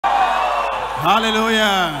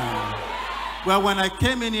Hallelujah. Well, when I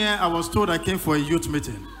came in here, I was told I came for a youth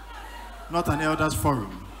meeting, not an elders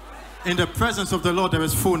forum. In the presence of the Lord, there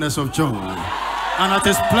is fullness of joy. And at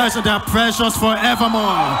his pleasure, they are precious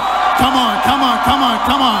forevermore. Come on, come on, come on,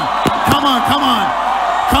 come on. Come on, come on.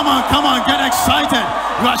 Come on, come on, get excited.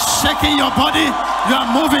 You are shaking your body. You are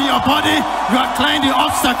moving your body. You are clearing the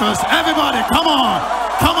obstacles. Everybody, come on.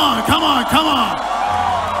 Come on, come on, come on.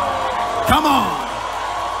 Come on.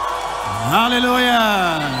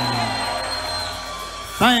 Hallelujah.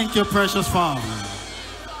 Thank you, precious Father.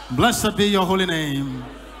 Blessed be your holy name.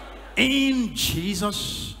 In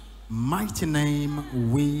Jesus' mighty name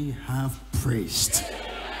we have praised.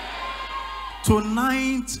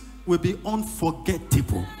 Tonight will be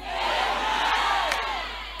unforgettable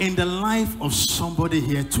in the life of somebody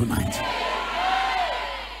here tonight.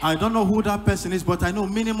 I don't know who that person is, but I know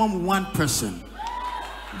minimum one person.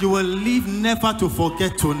 You will live never to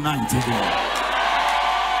forget tonight again.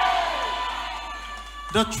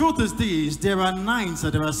 The truth is this: there are nights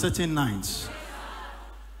and there are certain nights.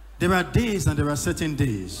 There are days and there are certain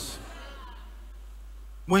days.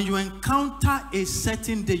 When you encounter a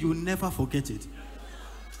certain day, you never forget it.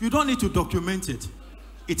 You don't need to document it.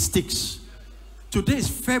 It sticks. Today is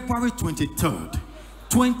February 23rd,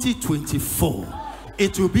 2024.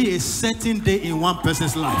 It will be a certain day in one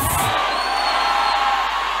person's life.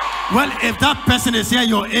 Well, if that person is here,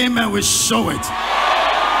 your amen will show it.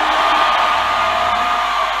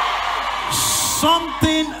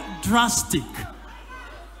 Something drastic,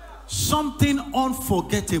 something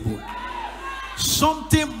unforgettable,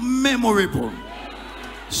 something memorable,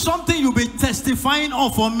 something you'll be testifying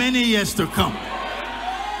of for many years to come.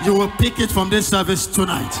 You will pick it from this service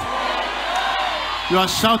tonight. You are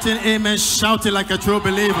shouting amen, shouting like a true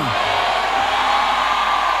believer.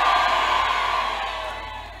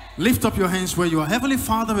 Lift up your hands where you are. Heavenly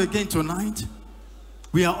Father, again tonight,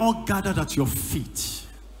 we are all gathered at your feet,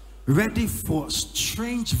 ready for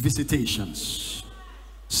strange visitations.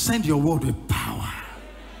 Send your word with power.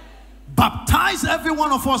 Baptize every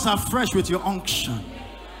one of us afresh with your unction.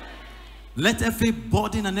 Let every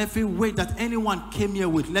burden and every weight that anyone came here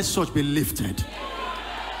with, let such be lifted.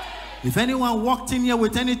 If anyone walked in here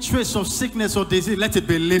with any trace of sickness or disease, let it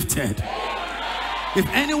be lifted. If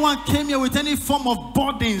anyone came here with any form of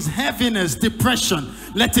burdens, heaviness, depression,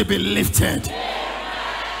 let it be lifted.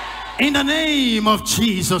 In the name of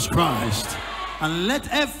Jesus Christ. And let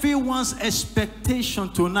everyone's expectation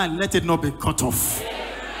tonight, let it not be cut off.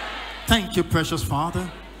 Thank you, precious Father.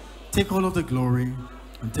 Take all of the glory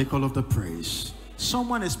and take all of the praise.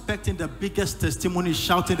 Someone expecting the biggest testimony,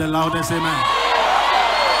 shouting the loudest amen.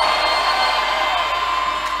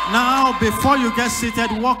 Now, before you get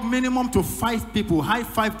seated, walk minimum to 5 people. High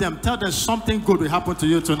five them. Tell them something good will happen to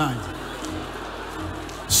you tonight.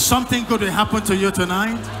 Something good will happen to you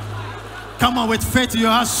tonight. Come on, with faith you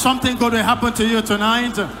ask, something good will happen to you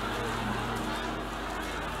tonight.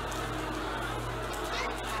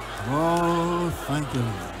 Oh, thank you.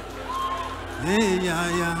 Hey, yeah,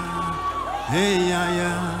 yeah. Hey, yeah,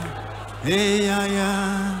 yeah. Hey, yeah,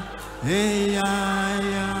 yeah. Hey, yeah,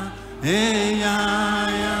 yeah. Hey, yeah,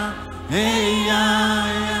 yeah. Hey, yeah,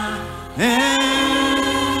 yeah. Hey.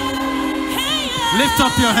 Lift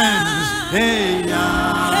up your hands. Hey,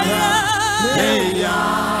 yeah, yeah. Hey, yeah,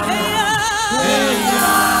 yeah. Hey, yeah.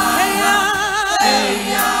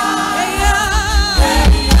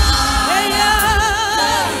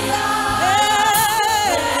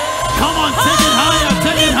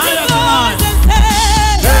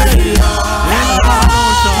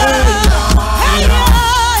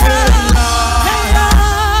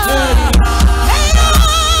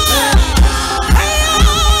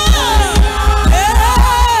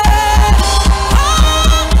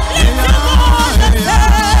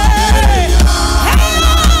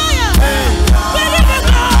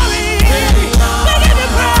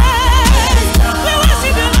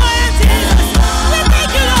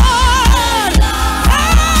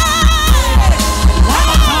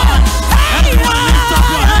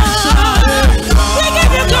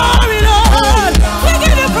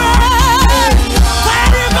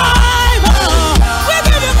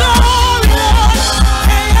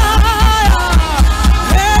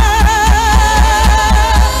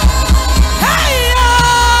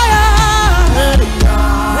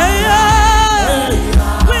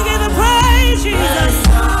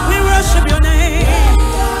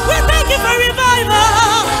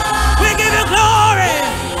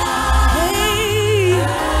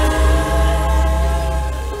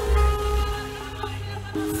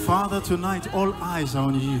 Tonight, all eyes are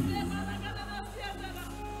on you.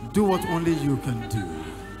 Do what only you can do.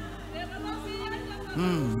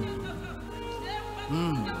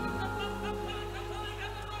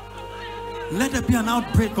 Let there be an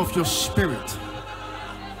outbreak of your spirit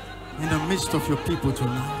in the midst of your people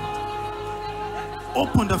tonight.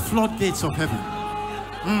 Open the floodgates of heaven.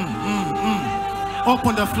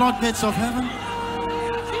 Open the floodgates of heaven.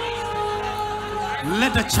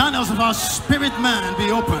 Let the channels of our spirit man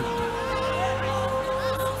be opened.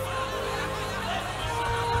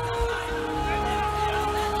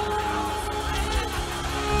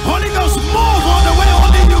 Holy Ghost, move all the way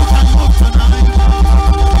only you can move tonight.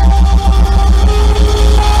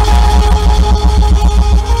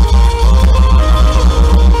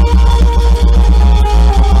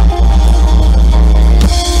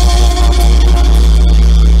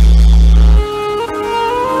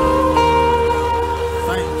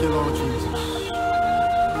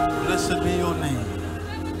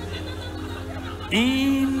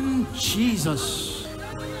 In Jesus'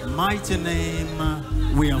 mighty name,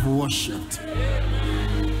 we have worshipped.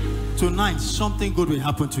 Tonight, something good will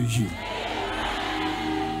happen to you.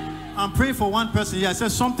 I'm praying for one person here. I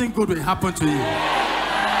said something good will happen to you.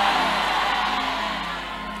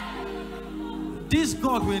 This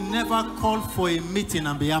God will never call for a meeting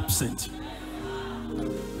and be absent.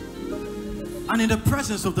 And in the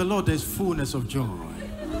presence of the Lord, there's fullness of joy.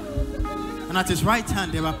 And at his right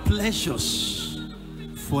hand, there are pleasures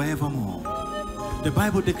forevermore. The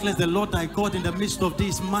Bible declares the Lord thy God in the midst of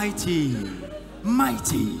these mighty.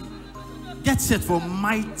 Get set for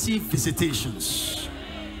mighty visitations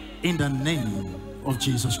in the name of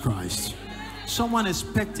Jesus Christ. Someone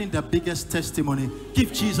expecting the biggest testimony,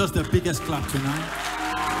 give Jesus the biggest clap tonight.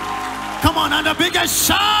 Come on, and the biggest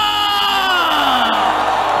shout.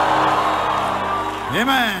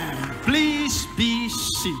 Amen. Please be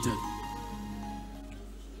seated.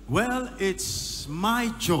 Well, it's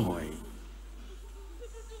my joy.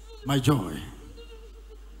 My joy.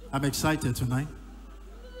 I'm excited tonight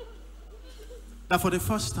that for the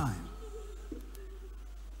first time,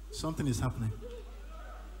 something is happening.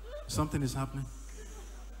 Something is happening.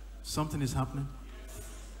 Something is happening.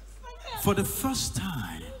 For the first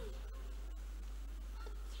time,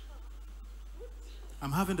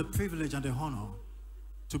 I'm having the privilege and the honor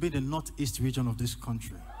to be in the northeast region of this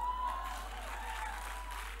country.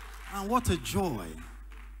 And what a joy.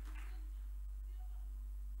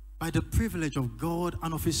 By the privilege of God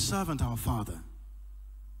and of his servant, our Father.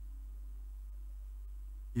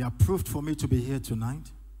 He approved for me to be here tonight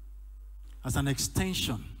as an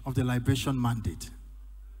extension of the liberation mandate.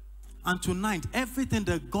 And tonight, everything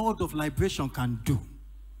the God of liberation can do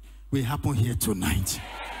will happen here tonight.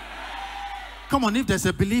 Come on, if there's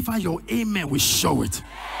a believer, your amen will show it.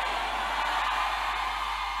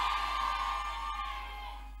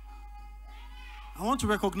 I want to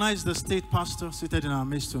recognize the state pastor seated in our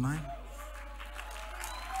midst tonight.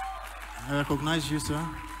 I recognize you, sir,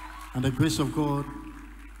 and the grace of God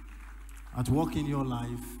at work in your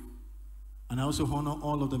life. And I also honor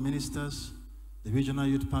all of the ministers, the regional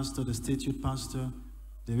youth pastor, the state youth pastor,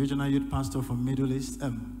 the regional youth pastor from Middle East,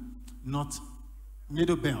 not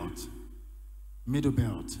Middle Belt,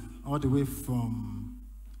 all the way from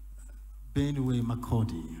Benue,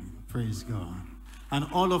 Makodi. Praise God. And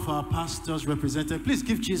all of our pastors represented. Please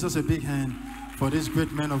give Jesus a big hand for this great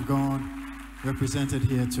man of God represented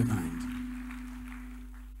here tonight.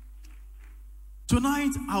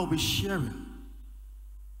 Tonight, I'll be sharing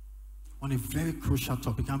on a very crucial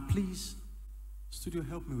topic. And please, studio,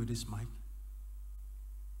 help me with this mic.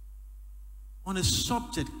 On a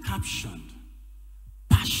subject captioned,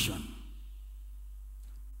 Passion.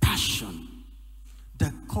 Passion.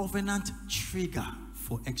 The covenant trigger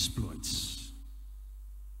for exploits.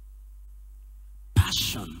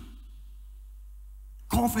 Passion.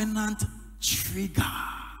 Covenant trigger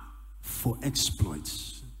for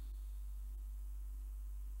exploits.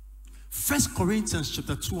 1 Corinthians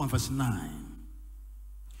chapter 2 and verse 9.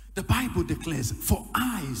 The Bible declares, for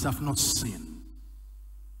eyes have not seen,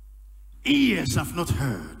 ears have not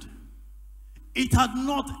heard, it had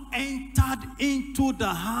not entered into the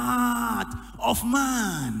heart of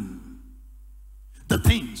man, the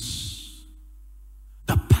things,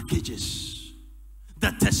 the packages,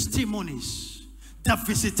 the testimonies, the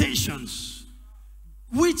visitations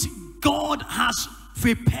which God has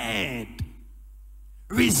prepared,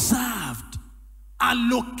 reserved,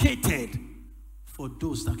 allocated for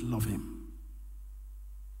those that love him.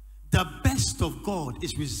 The best of God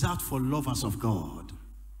is reserved for lovers of God.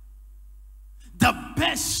 The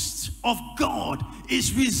best of God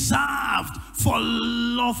is reserved for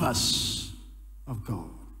lovers of God.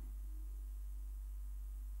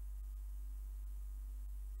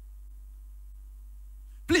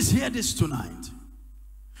 Please hear this tonight.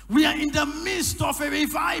 We are in the midst of a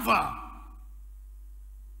revival.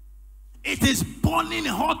 It is burning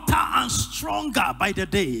hotter and stronger by the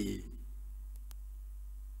day.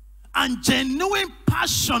 And genuine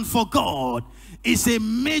passion for God is a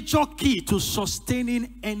major key to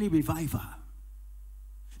sustaining any revival.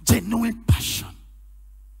 Genuine passion,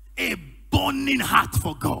 a burning heart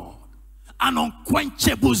for God, an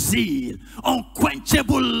unquenchable zeal,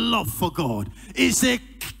 unquenchable love for God is a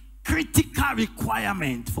critical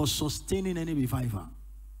requirement for sustaining any revival.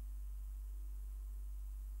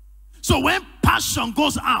 So when passion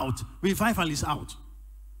goes out, revival is out.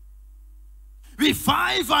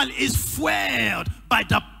 Revival is fueled by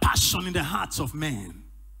the passion in the hearts of men.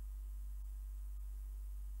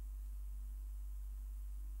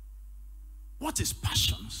 What is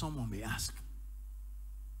passion? Someone may ask.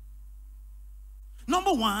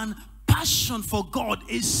 Number one, passion for God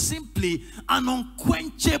is simply an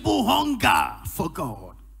unquenchable hunger for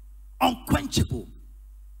God. Unquenchable.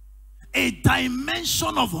 A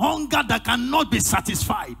dimension of hunger that cannot be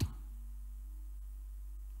satisfied.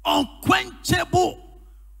 Unquenchable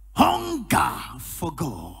hunger for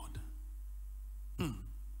God.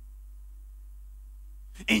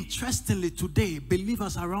 Interestingly, today,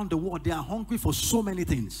 believers around the world, they are hungry for so many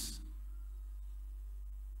things.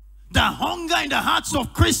 The hunger in the hearts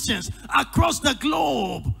of Christians across the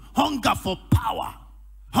globe, hunger for power,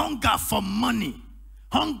 hunger for money,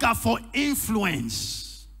 hunger for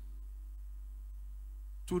influence.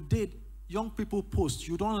 Today, young people post,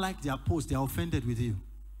 you don't like their post, they are offended with you.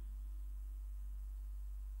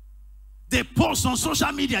 They post on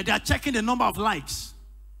social media, they are checking the number of likes.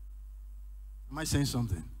 Am I saying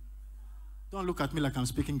something? Don't look at me like I'm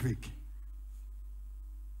speaking Greek.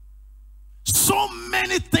 So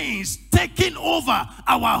many things taking over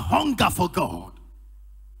our hunger for God.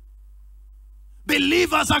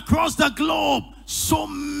 Believers across the globe, so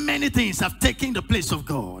many things have taken the place of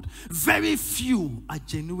God. Very few are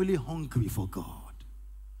genuinely hungry for God.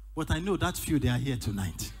 But I know that few, they are here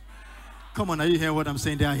tonight. Come on, are you hearing what I'm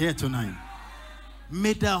saying? They are here tonight.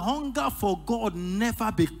 May the hunger for God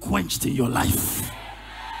never be quenched in your life.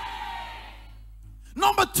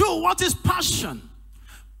 Number two, what is passion?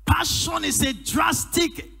 Passion is a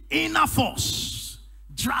drastic inner force.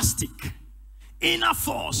 Drastic inner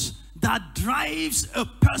force that drives a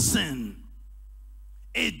person.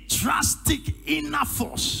 A drastic inner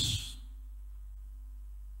force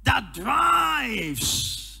that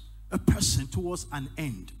drives a person towards an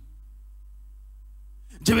end.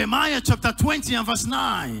 Jeremiah chapter 20 and verse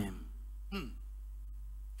 9.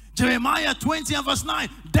 Jeremiah 20 and verse 9.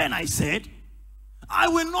 Then I said, I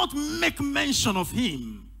will not make mention of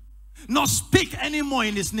him, nor speak anymore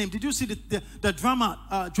in his name. Did you see the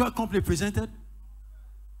drama Joel Company presented?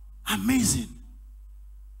 Amazing.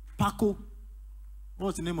 Paco.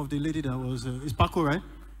 What's the name of the lady that was? It's Paco, right?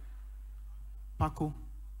 Paco.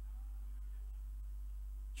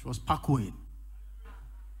 She was Pacoing.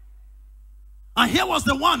 And here was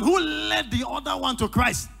the one who led the other one to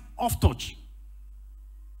Christ. Off touch.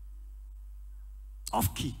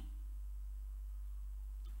 Off key.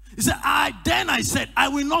 He said, then I said, I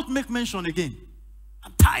will not make mention again.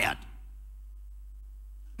 I'm tired.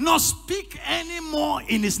 Nor speak anymore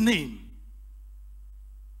in his name.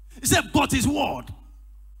 He said, but his word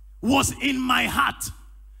was in my heart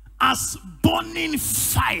as burning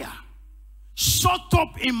fire, shut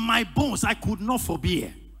up in my bones. I could not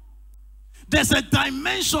forbear. There's a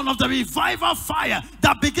dimension of the revival fire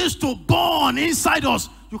that begins to burn inside us.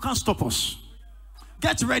 You can't stop us.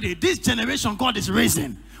 Get ready. This generation God is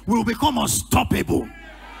raising will become unstoppable.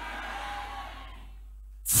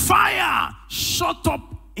 Fire shut up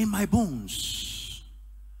in my bones.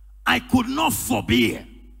 I could not forbear.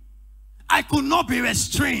 I could not be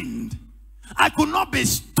restrained. I could not be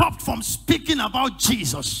stopped from speaking about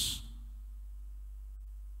Jesus.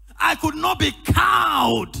 I could not be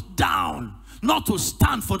cowed down not to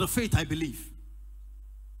stand for the faith I believe.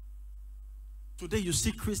 Today you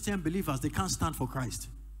see Christian believers, they can't stand for Christ.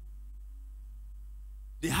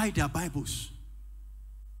 They hide their Bibles.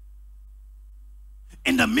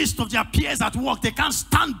 In the midst of their peers at work, they can't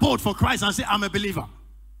stand bold for Christ and say, I'm a believer.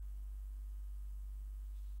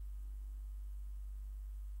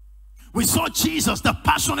 We saw Jesus, the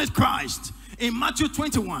passionate Christ, in Matthew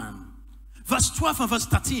 21, verse 12 and verse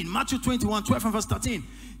 13. Matthew 21, 12 and verse 13.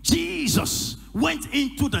 Jesus went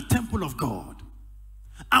into the temple of God,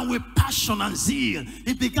 and with passion and zeal,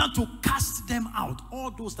 he began to cast them out, all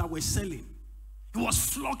those that were selling. He was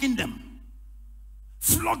flogging them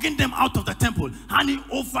out of the temple, and he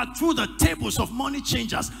overthrew the tables of money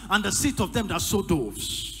changers and the seat of them that sold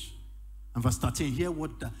doves. And verse 13, hear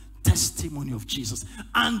what the testimony of Jesus,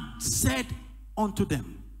 and said unto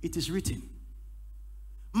them, it is written,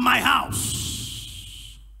 my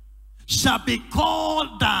house shall be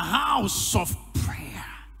called the house of prayer.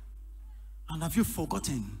 And have you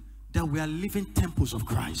forgotten that we are living temples of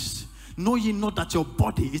Christ? Know ye not that your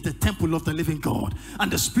body is the temple of the living God,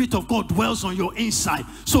 and the Spirit of God dwells on your inside?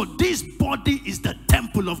 So this body is the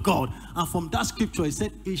temple of God. And from that scripture it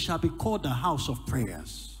said, it shall be called the house of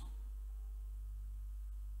prayers.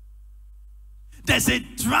 There's a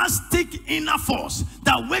drastic inner force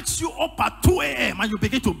that wakes you up at 2 a.m. and you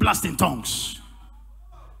begin to blast in tongues.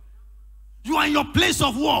 You are in your place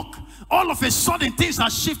of work. All of a sudden, things are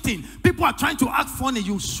shifting. People are trying to act funny.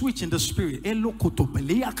 You switch in the spirit. I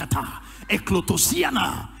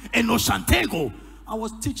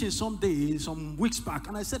was teaching some weeks back,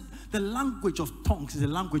 and I said the language of tongues is the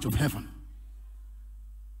language of heaven.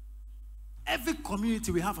 Every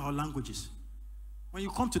community, we have our languages. When you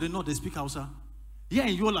come to the north, they speak Hausa. Here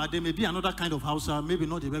in Yola, there may be another kind of Hausa, maybe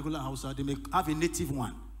not the regular Hausa. They may have a native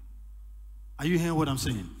one. Are you hearing what I'm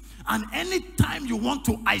saying? And anytime you want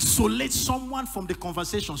to isolate someone from the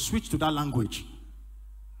conversation, switch to that language.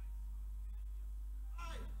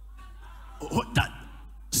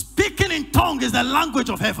 Speaking in tongue is the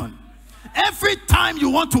language of heaven. Every time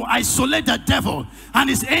you want to isolate the devil and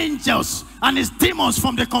his angels and his demons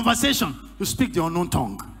from the conversation, you speak the unknown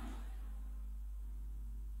tongue.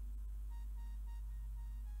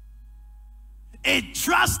 A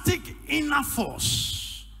drastic inner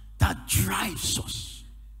force that drives us.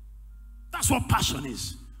 That's what passion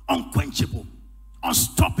is. Unquenchable,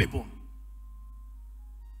 unstoppable.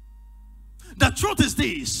 The truth is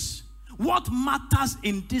this: what matters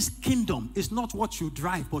in this kingdom is not what you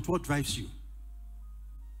drive, but what drives you.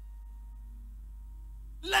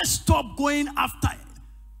 Let's stop going after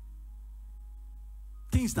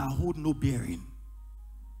things that hold no bearing.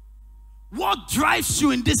 What drives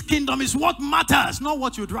you in this kingdom is what matters, not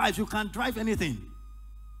what you drive. You can't drive anything.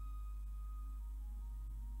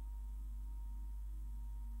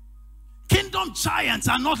 Kingdom giants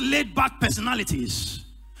are not laid-back personalities,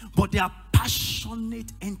 but they are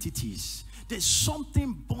passionate entities. There's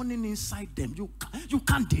something burning inside them. You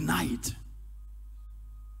can't deny it.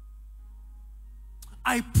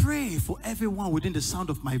 I pray for everyone within the sound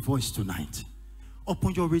of my voice tonight.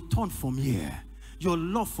 Upon your return from here, your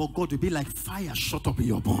love for God will be like fire shut up in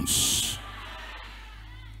your bones.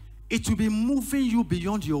 It will be moving you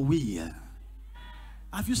beyond your will.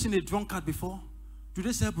 Have you seen a drunkard before? Do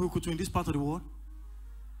they sell burukutu in this part of the world?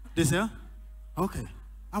 They sell? Okay.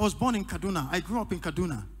 I was born in Kaduna. I grew up in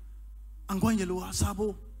Kaduna. Angwan Yola,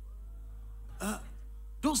 Sabo.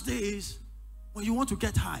 Those days, when you want to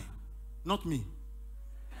get high, not me.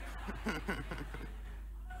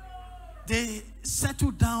 They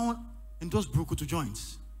settle down in those burukutu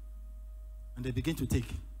joints. And they begin to take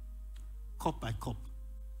cup by cup.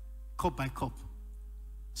 Cup by cup.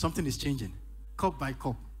 Something is changing. Cup by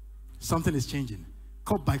cup. Something is changing.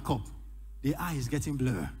 Cup by cup. The eye is getting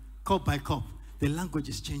blurred. Cup by cup. The language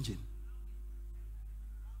is changing.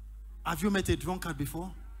 Have you met a drunkard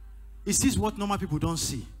before? He sees what normal people don't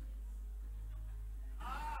see.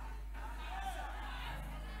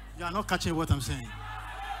 You are not catching what I'm saying.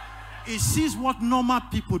 He sees what normal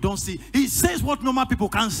people don't see. He says what normal people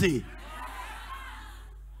can't say.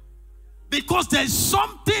 Because there's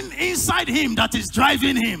something inside him that is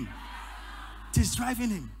driving him. It is driving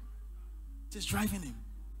him. It is driving him.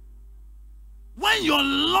 When your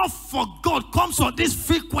love for God comes on this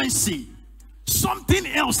frequency, something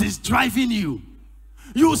else is driving you.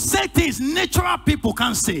 You say things natural people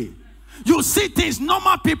can't say. You see things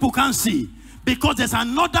normal people can't see. Because there's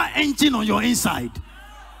another engine on your inside.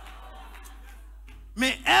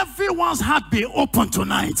 May everyone's heart be open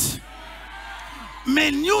tonight.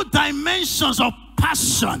 May new dimensions of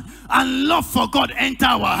passion and love for God enter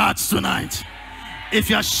our hearts tonight. If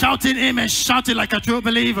you're shouting amen, shout it like a true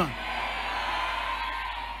believer.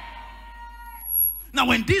 Now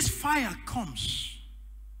when this fire comes,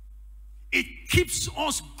 it keeps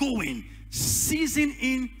us going, season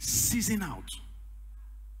in, season out.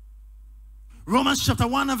 Romans chapter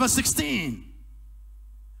 1 and verse 16.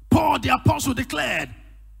 Paul the apostle declared,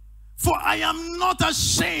 "For I am not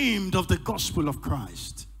ashamed of the gospel of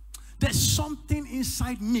Christ." There's something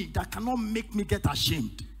inside me that cannot make me get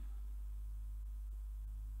ashamed.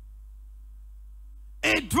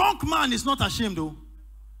 A drunk man is not ashamed though.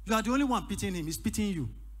 You are the only one pitying him. He's pitying you.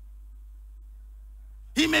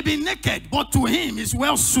 He may be naked, but to him he's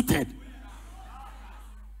well suited.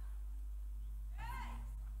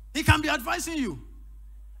 He can be advising you.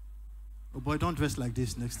 Oh boy, don't dress like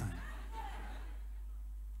this next time.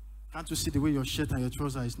 Can't you see the way your shirt and your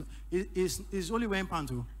trouser is only wearing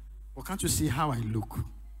pants? Or can't you see how I look?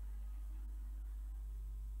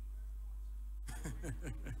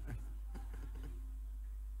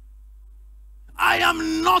 I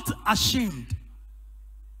am not ashamed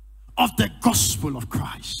of the gospel of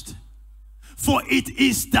Christ, for it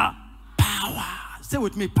is the power. Say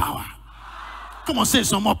with me, power. Come on, say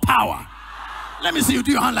some more, power. Let me see you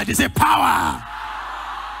do your hand like this. Say power.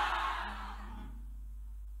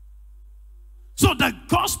 So the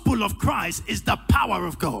gospel of Christ is the power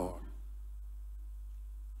of God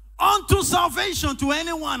unto salvation to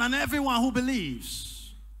anyone and everyone who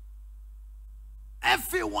believes.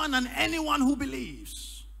 Everyone and anyone who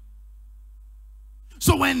believes.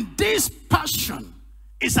 So when this passion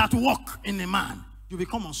is at work in a man, you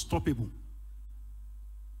become unstoppable.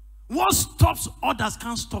 What stops others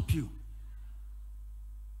can't stop you.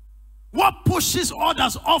 What pushes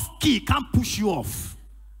others off key can't push you off.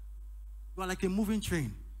 You are like a moving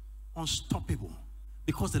train, unstoppable,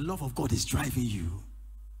 because the love of God is driving you.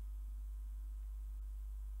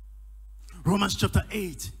 Romans chapter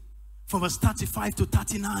 8, from verse 35 to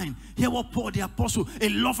 39. Hear what Paul the apostle, a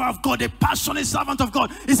lover of God, a passionate servant of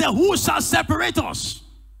God, he said, who shall separate us?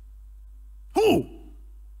 Who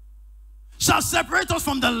shall separate us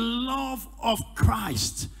from the love of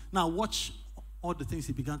Christ? Now watch all the things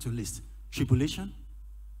he began to list. Tribulation?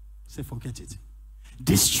 Say forget it.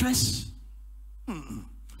 Distress?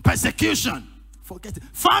 Persecution? Forget it.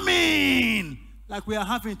 Famine! Like we are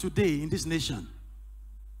having today in this nation.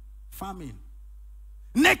 Famine.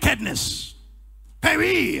 Nakedness.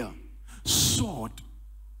 Peril. Sword.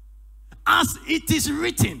 As it is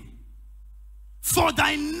written, for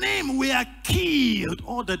thy name we are killed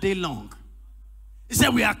all the day long. He said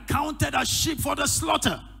we are counted as sheep for the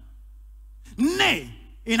slaughter. Nay,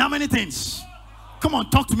 in how many things? Come on,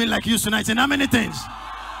 talk to me like you tonight. In how many things?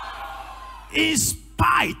 In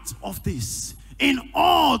spite of this, in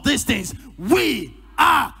all these things, we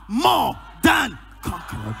are more than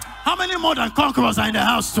conquerors. How many more than conquerors are in the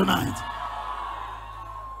house tonight?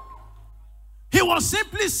 He was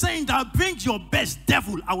simply saying that bring your best,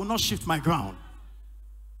 devil, I will not shift my ground.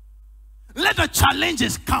 Let the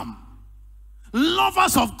challenges come.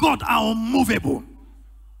 Lovers of God are unmovable.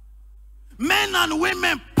 Men and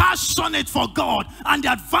women passionate for God and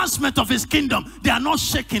the advancement of his kingdom. They are not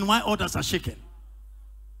shaking while others are shaking.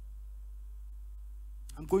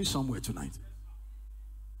 I'm going somewhere tonight.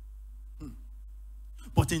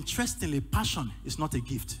 But interestingly, passion is not a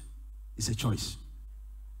gift. It's a choice.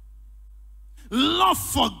 Love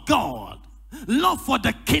for God, love for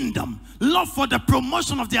the kingdom, love for the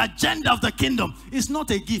promotion of the agenda of the kingdom is not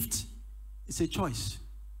a gift. It's a choice.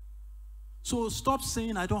 So stop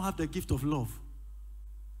saying, I don't have the gift of love.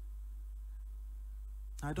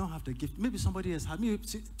 I don't have the gift. Maybe somebody else has. Maybe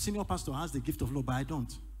senior pastor has the gift of love, but I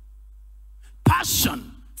don't.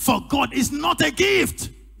 Passion for God is not a gift.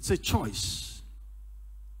 It's a choice.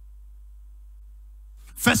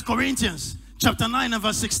 1 Corinthians chapter 9 and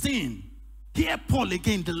verse 16. Here Paul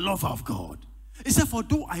again, the lover of God. He said, for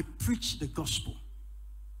though I preach the gospel,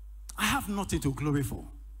 I have nothing to glory for.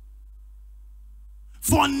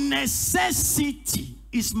 For necessity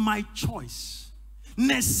is my choice.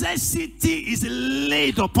 Necessity is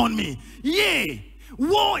laid upon me. Yea,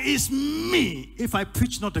 woe is me if I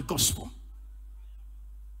preach not the gospel.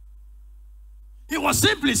 He was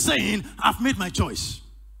simply saying, I've made my choice.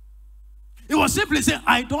 He was simply saying,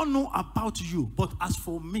 I don't know about you, but as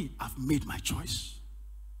for me, I've made my choice.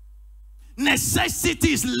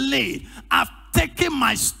 Necessity is laid. I've taken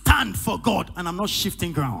my stand for God and I'm not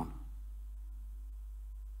shifting ground.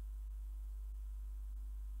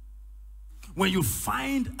 When you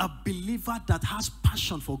find a believer that has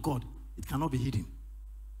passion for God, it cannot be hidden.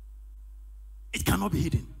 It cannot be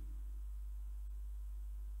hidden.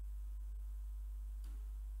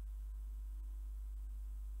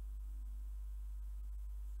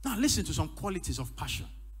 Now listen to some qualities of passion.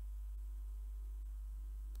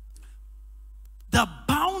 The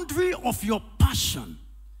boundary of your passion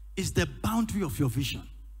is the boundary of your vision.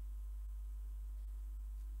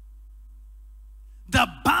 The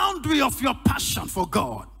boundary of your passion for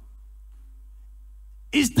God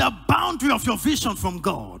is the boundary of your vision from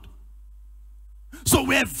God. So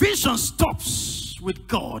where vision stops with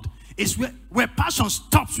God is where passion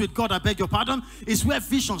stops with God, I beg your pardon, is where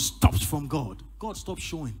vision stops from God. God stops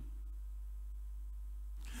showing.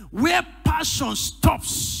 Where passion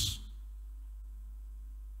stops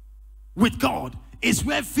with God is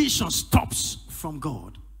where vision stops from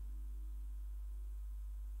God.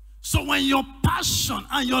 So when your passion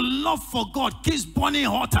and your love for God keeps burning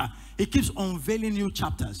hotter, it keeps unveiling new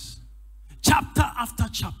chapters. Chapter after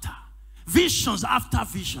chapter. Visions after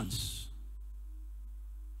visions.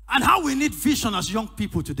 And how we need vision as young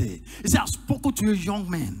people today. He said, I've spoken to you young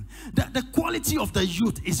men. The quality of the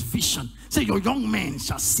youth is vision. Say, your young men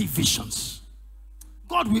shall see visions.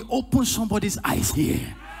 God will open somebody's eyes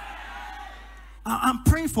here. I'm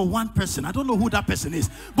praying for one person. I don't know who that person is.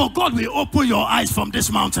 But God will open your eyes from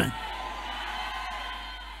this mountain.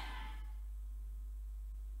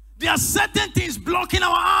 There are certain things blocking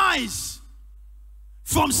our eyes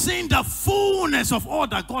from seeing the fullness of all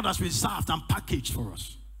that God has reserved and packaged for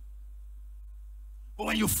us. But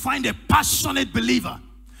when you find a passionate believer,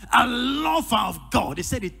 a lover of God, he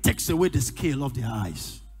said it takes away the scale of their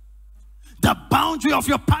eyes. The boundary of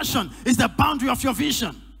your passion is the boundary of your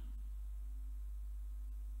vision.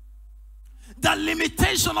 The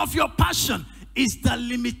limitation of your passion is the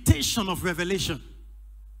limitation of revelation.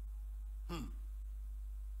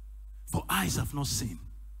 For eyes have not seen,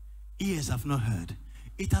 ears have not heard,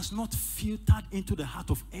 it has not filtered into the heart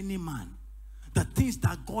of any man the things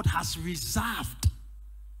that God has reserved.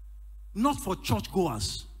 Not for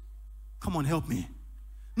churchgoers. Come on, help me.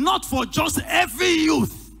 Not for just every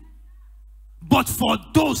youth, but for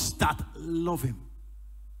those that love him.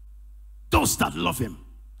 Those that love him.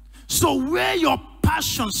 So where your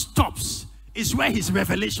passion stops is where his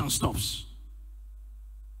revelation stops.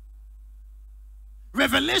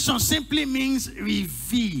 Revelation simply means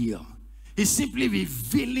reveal. He's simply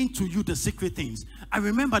revealing to you the secret things. And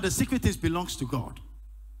remember, the secret things belongs to God.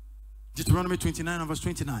 Deuteronomy 29 and verse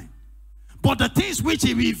 29. But the things which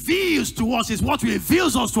he reveals to us is what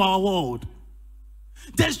reveals us to our world.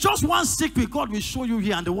 There's just one secret God will show you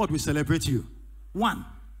here, and the world will celebrate you. One.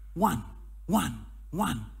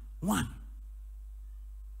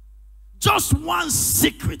 Just one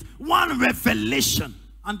secret, one revelation,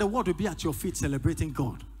 and the world will be at your feet celebrating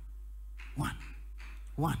God.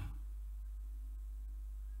 One.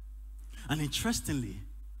 And interestingly,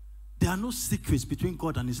 there are no secrets between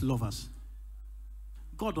God and his lovers.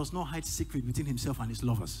 God does not hide secret between himself and his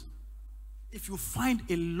lovers. If you find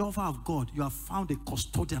a lover of God, you have found a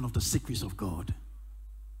custodian of the secrets of God.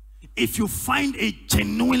 If you find a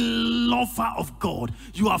genuine lover of God,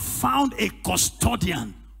 you have found a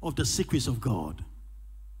custodian of the secrets of God.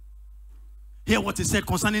 Hear what he said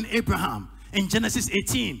concerning Abraham in Genesis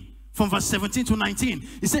 18 from verse 17 to 19.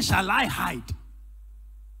 He said, shall I hide?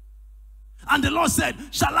 And the Lord said,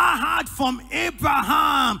 shall I hide from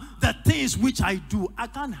Abraham the things which I do? I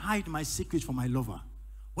can't hide my secrets from my lover.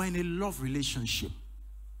 We're in a love relationship.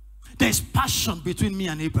 There's passion between me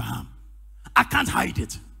and Abraham. I can't hide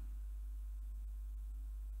it.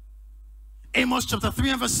 Amos chapter 3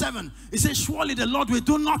 and verse 7. It says, surely the Lord will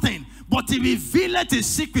do nothing, but he revealeth his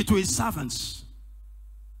secret to his servants.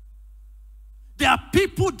 There are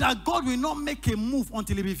people that God will not make a move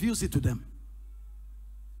until he reveals it to them.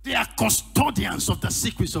 They are custodians of the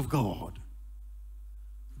secrets of God.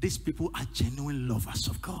 These people are genuine lovers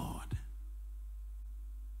of God.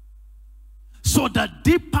 So the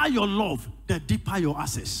deeper your love, the deeper your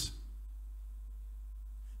access.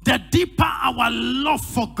 The deeper our love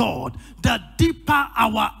for God, the deeper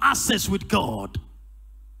our access with God.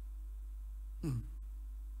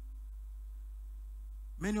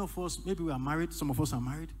 Many of us, maybe we are married, some of us are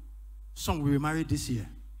married. Some will be married this year.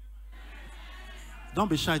 Don't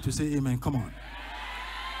be shy to say amen, come on.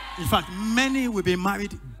 In fact, many will be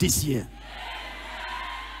married this year.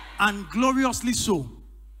 And gloriously so.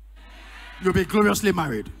 You'll be gloriously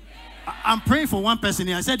married. I'm praying for one person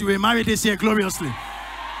here. I said you will be married this year gloriously.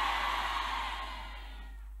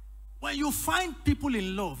 When you find people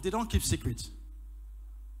in love, they don't keep secrets.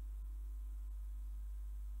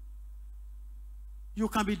 You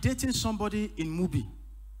can be dating somebody in Mubi.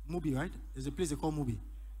 Mubi, right? There's a place they call Mubi.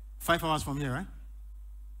 5 hours from here, right?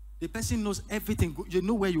 The person knows everything. You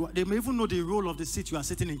know where you are. They may even know the role of the seat you are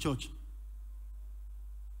sitting in church.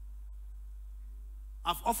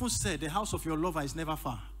 I've often said the house of your lover is never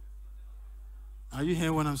far. Are you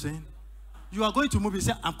hearing what I'm saying? You are going to Mubi,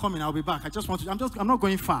 say, I'm coming, I'll be back. I'm not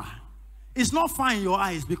going far. It's not far in your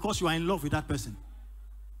eyes because you are in love with that person.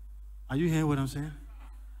 Are you hearing what I'm saying?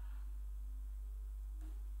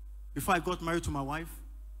 Before I got married to my wife,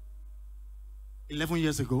 11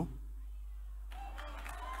 years ago,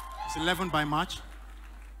 it's 11 by March.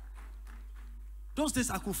 Those days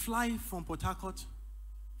I could fly from Port Harcourt,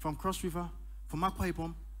 from Cross River, from Akwa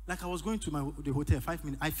Ibom, like I was going to the hotel 5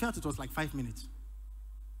 minutes. I felt it was like 5 minutes.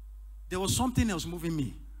 There was something else moving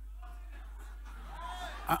me.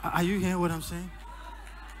 Are you hearing what I'm saying?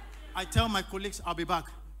 I tell my colleagues, I'll be back.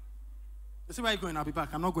 They say, where are you going? I'll be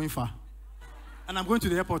back. I'm not going far. And I'm going to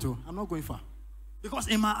the airport too. I'm not going far. Because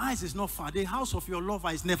in my eyes, it's not far. The house of your lover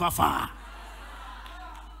is never far.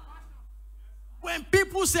 When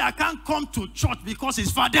people say I can't come to church because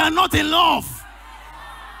it's far, they are not in love.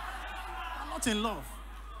 Not in love.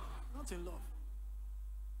 Not in love.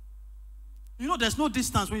 You know, there's no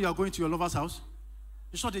distance when you are going to your lover's house.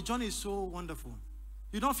 You saw the journey is so wonderful.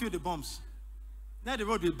 You don't feel the bumps. Let the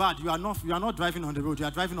road be bad. You are not driving on the road. You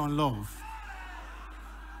are driving on love.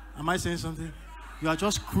 Am I saying something? You are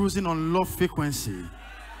just cruising on love frequency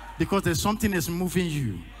because there's something that's moving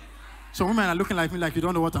you. So women are looking like me like you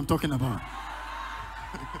don't know what I'm talking about.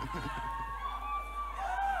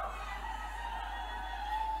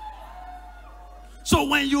 So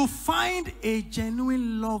when you find a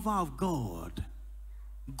genuine lover of God,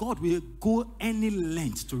 God will go any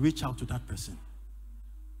length to reach out to that person.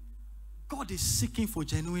 God is seeking for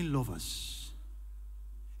genuine lovers.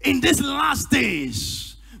 In these last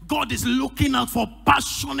days, God is looking out for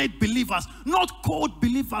passionate believers, not cold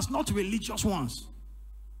believers, not religious ones.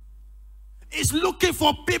 He's looking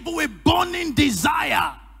for people with burning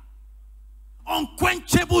desire,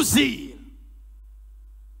 unquenchable zeal,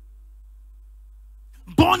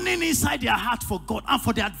 burning inside their heart for God and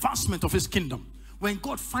for the advancement of his kingdom. When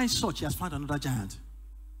God finds such, he has found another giant.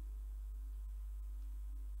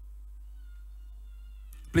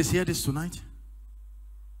 Please hear this tonight.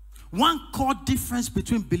 One core difference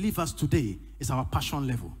between believers today is our passion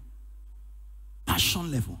level.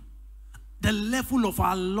 Passion level. The level of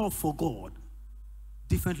our love for God.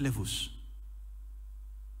 Different levels.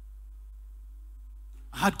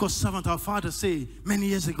 I had God's servant, our father, say many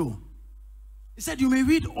years ago. He said, you may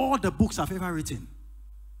read all the books I've ever written.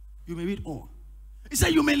 You may read all. He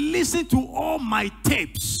said, you may listen to all my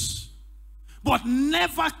tapes, but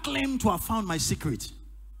never claim to have found my secret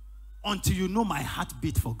until you know my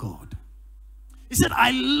heartbeat for God. He said,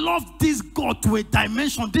 I love this God to a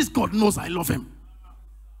dimension. This God knows I love him.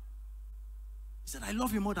 He said, I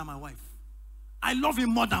love him more than my wife. I love him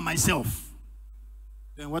more than myself.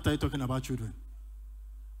 Then what are you talking about, children?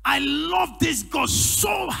 I love this God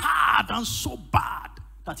so hard and so bad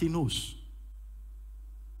that he knows.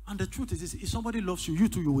 And the truth is this, if somebody loves you, you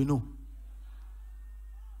too, you will know.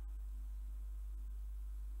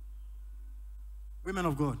 Women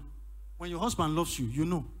of God, when your husband loves you, you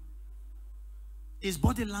know. His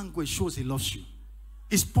body language shows he loves you.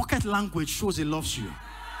 His pocket language shows he loves you.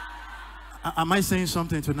 Am I saying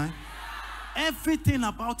something tonight? Everything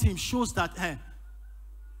about him shows that, hey,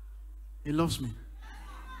 he loves me.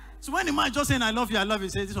 So when the man just saying, I love you, he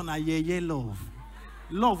says, this one, yeah, love.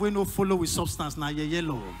 Love will not follow with substance, yeah,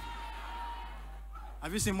 love.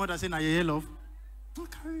 Have you seen mother saying, yeah, love?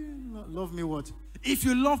 Okay, love me what? If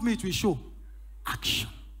you love me, it will show action.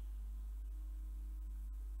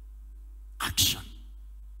 Action.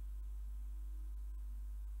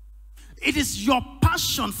 It is your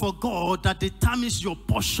passion for God that determines your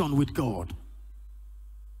portion with God.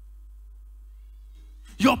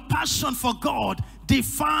 Your passion for God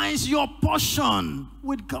defines your portion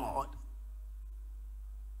with God.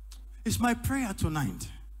 It's my prayer tonight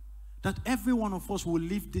that every one of us will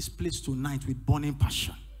leave this place tonight with burning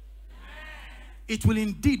passion. It will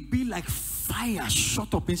indeed be like fire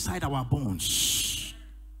shut up inside our bones.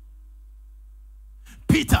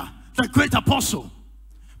 Peter, the great apostle,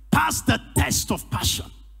 passed the test of passion.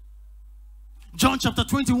 John chapter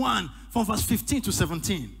 21 from verse 15 to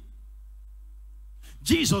 17.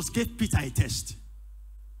 Jesus gave Peter a test.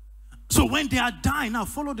 So when they are dying, now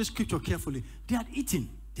follow the scripture carefully. They had eaten,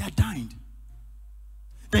 they had dined.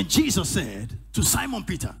 Then Jesus said to Simon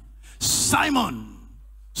Peter, Simon,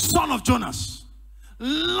 son of Jonas,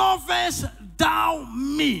 lovest thou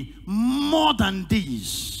me more than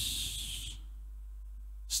these?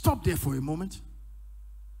 Stop there for a moment.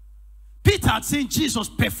 Peter had seen Jesus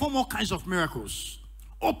perform all kinds of miracles.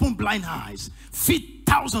 Open blind eyes, feed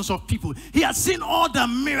thousands of people. He had seen all the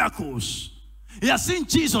miracles. He had seen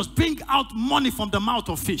Jesus bring out money from the mouth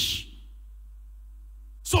of fish.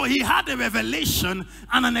 So he had a revelation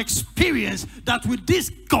and an experience that with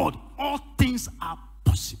this God, all things are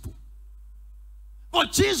possible.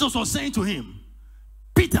 But Jesus was saying to him,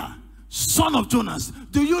 Peter, son of Jonas,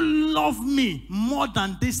 do you love me more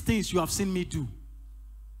than these things you have seen me do?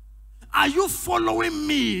 Are you following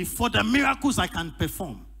me for the miracles I can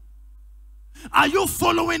perform? Are you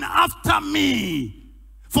following after me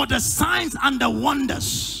for the signs and the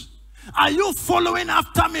wonders? Are you following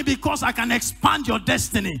after me because I can expand your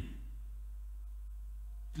destiny?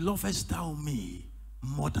 Lovest thou me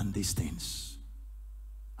more than these things?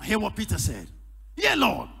 I hear what Peter said. Yea,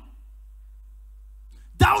 Lord,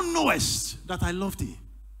 thou knowest that I love thee.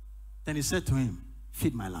 Then he said to him,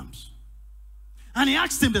 feed my lambs. And he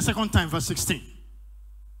asked him the second time, verse 16.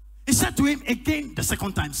 He said to him again the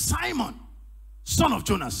second time, Simon, son of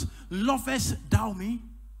Jonas, lovest thou me?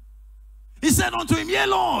 He said unto him, Yea,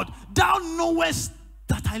 Lord, thou knowest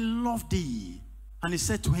that I love thee. And he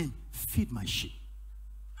said to him, feed my sheep.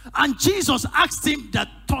 And Jesus asked him the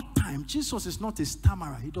third time. Jesus is not a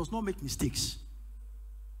stammerer. He does not make mistakes.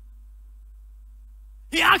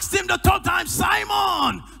 He asked him the third time,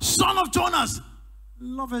 Simon, son of Jonas,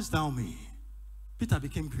 lovest thou me? Peter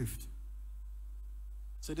became grieved.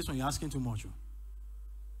 So this one, you're asking too much.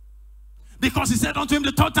 Because he said unto him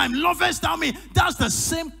the third time, lovest thou me? That's the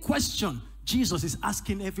same question Jesus is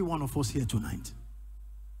asking every one of us here tonight.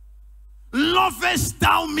 Lovest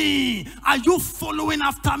thou me? Are you following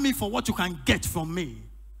after me for what you can get from me?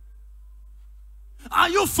 Are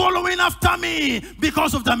you following after me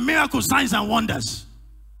because of the miracles, signs, and wonders?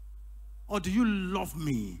 Or do you love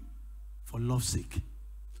me for love's sake?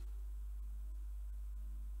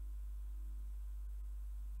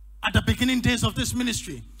 At the beginning days of this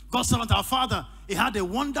ministry, God's servant, our father, he had a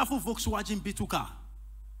wonderful Volkswagen B2 car.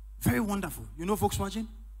 Very wonderful. You know Volkswagen?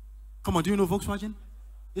 Come on, do you know Volkswagen?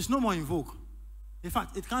 It's no more in vogue. In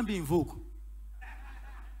fact, it can't be in vogue.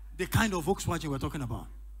 The kind of Volkswagen we're talking about.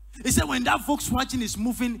 He said when that Volkswagen is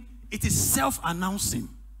moving, it is self-announcing.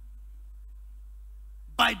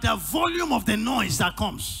 By the volume of the noise that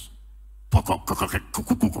comes.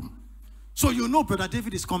 So you know Brother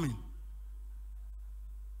David is coming.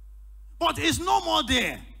 But it's no more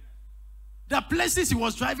there. The places he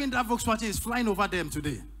was driving that Volkswagen is flying over them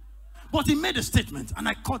today. But he made a statement, and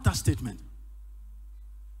I caught that statement.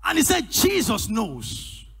 And he said, Jesus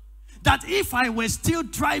knows that if I were still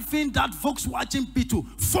driving that Volkswagen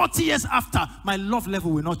B2 40 years after, my love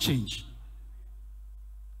level will not change.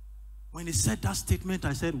 When he said that statement,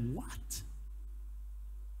 I said, what?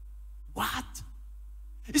 What?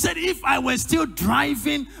 He said, if I were still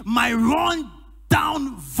driving my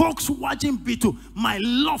run-down Volkswagen B2, my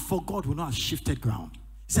love for God will not have shifted ground.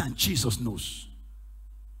 He said, and Jesus knows.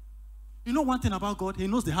 You know one thing about God? He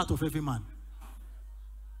knows the heart of every man.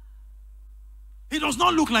 He does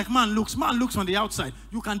not look like man looks. Man looks on the outside.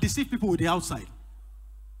 You can deceive people with the outside.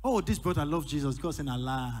 Oh, this brother loves Jesus. God said, a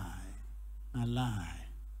lie. A lie.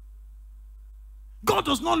 God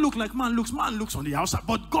does not look like man looks. Man looks on the outside.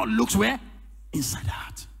 But God looks where? Inside the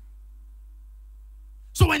heart.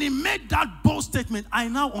 So when he made that bold statement, I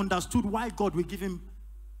now understood why God will give him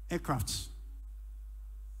aircrafts.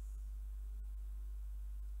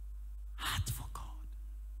 Heart for God.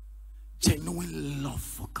 Genuine love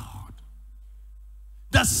for God.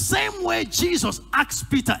 The same way Jesus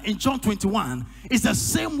asked Peter in John 21 is the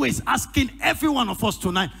same way he's asking every one of us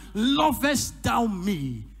tonight. Lovest thou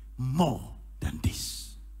me more than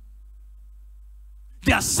this?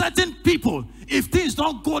 There are certain people, if things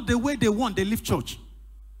don't go the way they want, they leave church.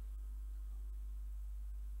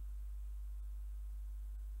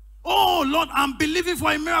 Oh Lord, I'm believing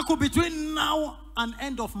for a miracle between now and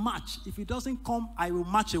end of March. If it doesn't come, I will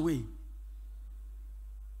march away.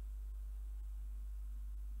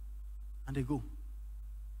 And they go.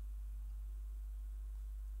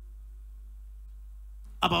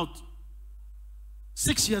 About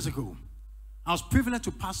 6 years ago, I was privileged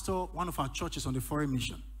to pastor one of our churches on the foreign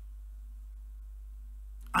mission.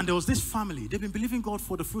 And there was this family. They've been believing God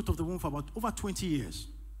for the fruit of the womb for about over 20 years.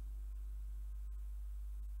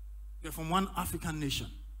 They're from one African nation.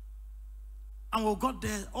 And when we got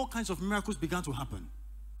there, all kinds of miracles began to happen.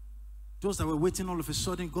 Those that were waiting, all of a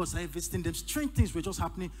sudden, God started visiting them. Strange things were just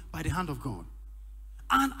happening by the hand of God.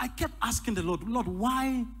 And I kept asking the Lord, Lord,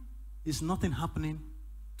 why is nothing happening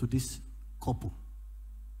to this couple?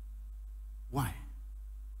 Why?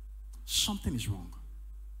 Something is wrong.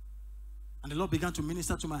 And the Lord began to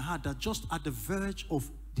minister to my heart that just at the verge of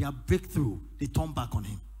their breakthrough, they turned back on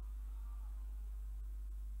him.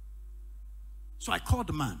 So I called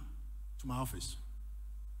the man to my office.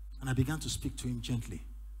 And I began to speak to him gently.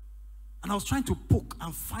 And I was trying to poke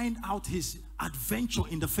and find out his adventure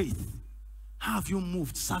in the faith. How have you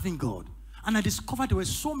moved serving God? And I discovered there were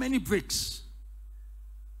so many breaks.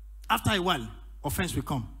 After a while, offense will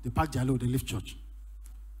come. They pack their load, they leave church.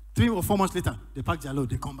 3 or 4 months later, they pack their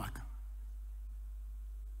load, they come back.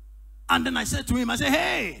 And then I said to him, I said,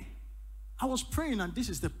 hey, I was praying and this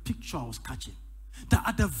is the picture I was catching. That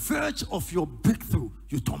at the verge of your breakthrough,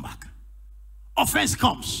 you turn back. Offense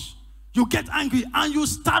comes. You get angry and you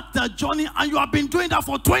start the journey and you have been doing that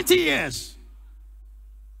for 20 years.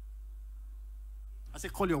 I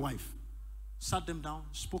said, call your wife. Sat them down,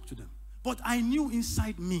 spoke to them. But I knew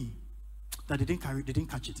inside me that they didn't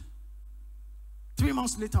catch it. 3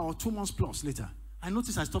 months later or 2 months plus later, I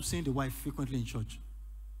noticed I stopped seeing the wife frequently in church.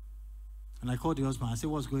 And I called the husband. I said,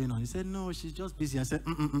 what's going on? He said, no, she's just busy. I said,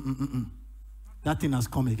 That thing has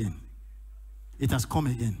come again. It has come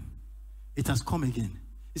again. It has come again.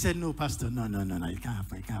 He said, no, Pastor, no, it can't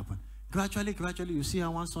happen, it can't happen. Gradually, you see her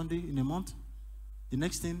one Sunday in a month. The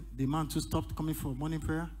next thing, the man too stopped coming for morning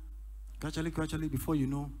prayer. Gradually, before you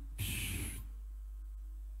know,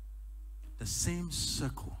 the same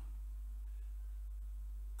circle.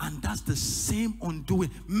 And that's the same undoing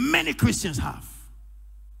many Christians have.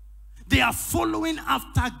 They are following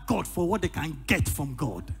after God for what they can get from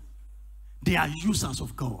God. They are users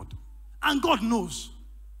of God. And God knows.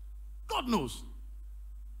 God knows.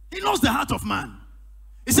 He knows the heart of man.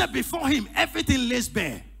 He said before him, everything lays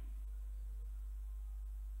bare.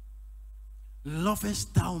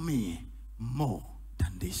 Lovest thou me more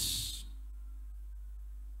than this?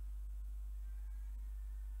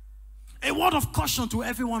 A word of caution to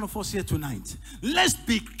every one of us here tonight. Let's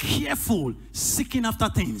be careful seeking after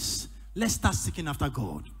things. Let's start seeking after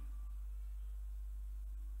God.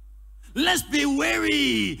 Let's be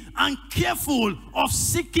wary and careful of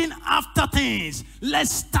seeking after things.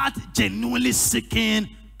 Let's start genuinely seeking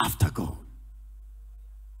after God.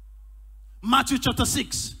 Matthew chapter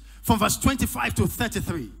 6, from verse 25 to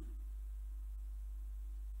 33.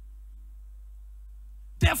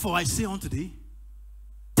 Therefore I say unto thee,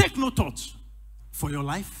 take no thought for your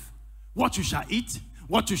life, what you shall eat,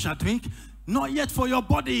 what you shall drink, nor yet for your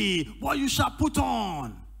body, what you shall put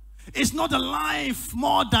on. Is not the life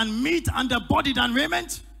more than meat, and the body than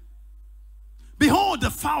raiment? Behold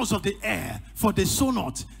the fowls of the air, for they sow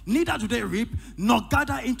not, neither do they reap, nor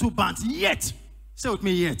gather into barns. Yet, say with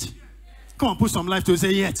me, yet. Come on, put some life to it,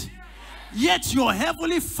 say yet. Yet your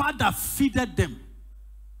heavenly Father feedeth them.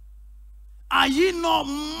 Are ye not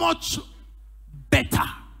much better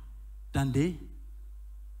than they?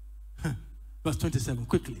 Verse 27,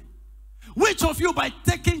 quickly. Which of you by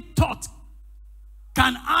taking thought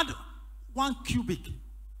can add 1 cubit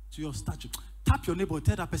to your stature? Tap your neighbor,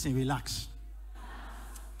 tell that person, relax.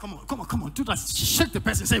 Come on, do that. Shake the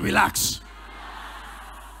person, say, relax.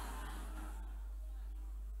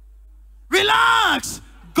 Relax.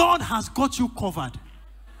 God has got you covered.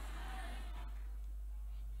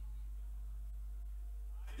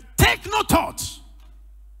 Take no thought.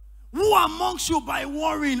 Who amongst you by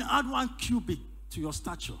worrying add 1 cubit to your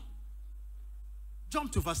stature?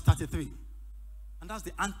 Jump to verse 33. And that's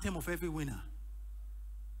the anthem of every winner.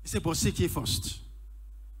 He said, but seek ye first.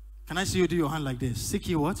 Can I see you do your hand like this? Seek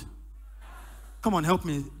ye what? Come on, help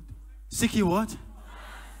me. Seek ye what?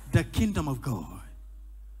 The kingdom of God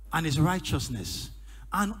and his righteousness.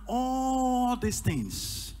 And all these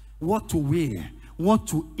things, what to wear, what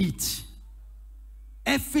to eat,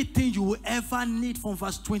 everything you will ever need from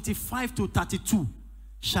verse 25 to 32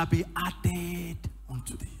 shall be added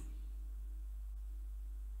unto thee.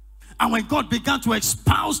 And when God began to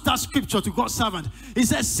espouse that scripture to God's servant, he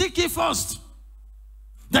said, seek ye first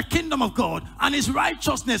the kingdom of God and his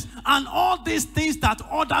righteousness, and all these things that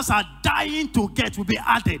others are dying to get will be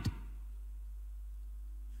added.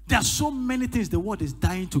 There are so many things the world is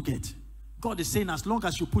dying to get. God is saying, as long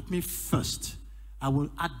as you put me first, I will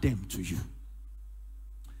add them to you.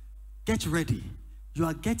 Get ready. You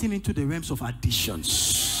are getting into the realms of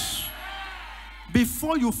additions.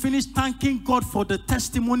 Before you finish thanking God for the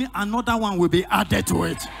testimony, another one will be added to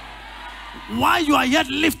it. While you are yet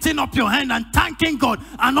lifting up your hand and thanking God,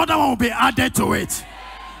 another one will be added to it.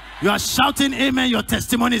 You are shouting amen, your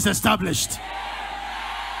testimony is established.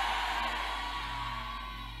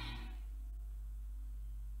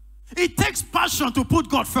 It takes passion to put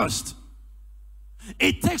God first.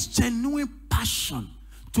 It takes genuine passion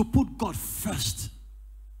to put God first.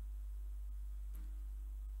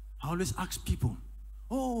 I always ask people,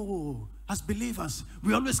 oh, as believers,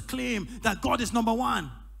 we always claim that God is number one.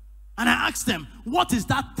 And I ask them, what is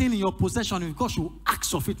that thing in your possession? If God should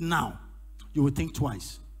ask of it now, you will think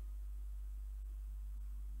twice.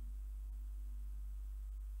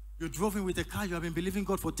 You drove in with a car, you have been believing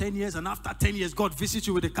God for 10 years, and after 10 years, God visits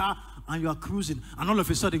you with a car, and you are cruising. And all of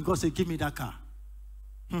a sudden, God said, give me that car.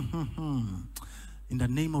 In the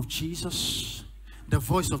name of Jesus, the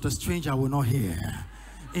voice of the stranger I will not hear.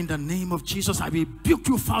 In the name of Jesus, I rebuke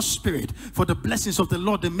you, foul spirit, for the blessings of the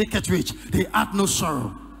Lord, they make it rich. They add no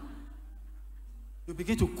sorrow. You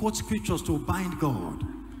begin to quote scriptures to bind God.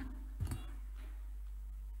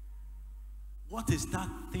 What is that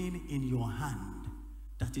thing in your hand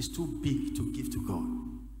that is too big to give to God?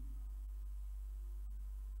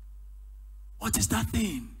 What is that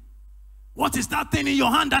thing? What is that thing in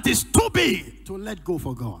your hand that is too big to let go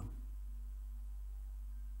for God?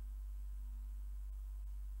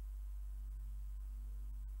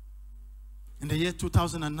 In the year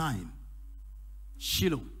 2009,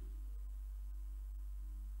 Shiloh.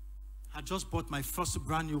 I just bought my first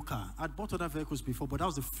brand new car. I'd bought other vehicles before, but that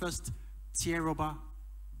was the first tear rubber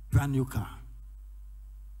brand new car.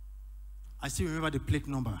 I still remember the plate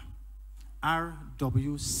number.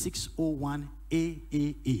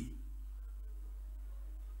 RW601AAA.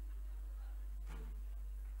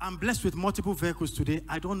 I'm blessed with multiple vehicles today.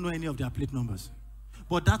 I don't know any of their plate numbers.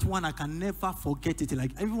 But that one, I can never forget it.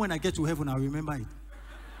 Like, even when I get to heaven, I'll remember it.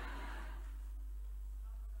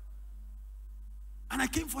 And I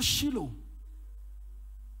came for Shiloh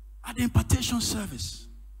at the impartation service.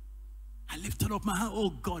 I lifted up my hand. Oh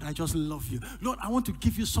God, I just love you. Lord, I want to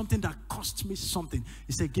give you something that cost me something.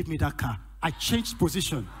 He said, give me that car. I changed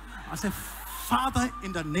position. I said, Father,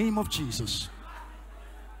 in the name of Jesus.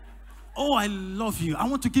 Oh, I love you. I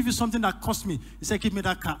want to give you something that cost me. He said, give me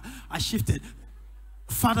that car. I shifted.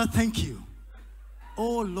 Father, thank you.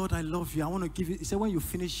 Oh Lord, I love you. I want to give you. He said, when you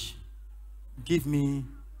finish, give me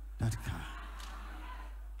that car.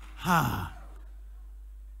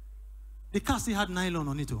 The car still had nylon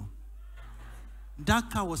on it. Oh.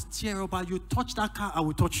 That car was terrible. You touch that car, I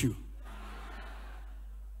will touch you.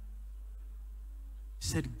 He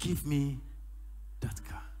said, give me that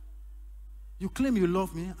car. You claim you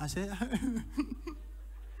love me. I said,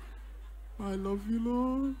 I love you,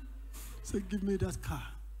 Lord. He said, give me that car.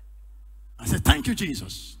 I said, thank you,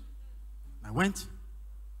 Jesus. I went,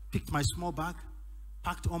 picked my small bag,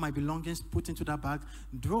 packed all my belongings, put into that bag,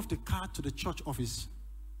 drove the car to the church office.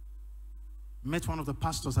 Met one of the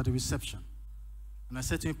pastors at the reception. And I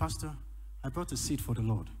said to him, Pastor, I brought a seed for the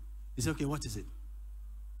Lord. He said, okay, what is it?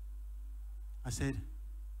 I said,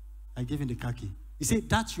 I gave him the car key. He said,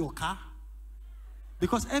 that's your car?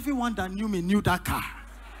 Because everyone that knew me knew that car.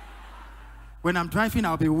 When I'm driving,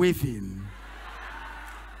 I'll be waving.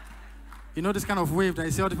 You know this kind of wave that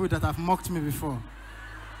you see all the people that have mocked me before?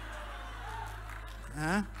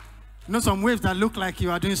 You know some waves that look like you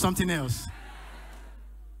are doing something else.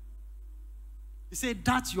 He said,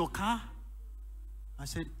 that's your car? I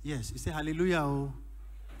said, yes. He said, hallelujah, oh.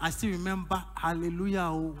 I still remember, hallelujah,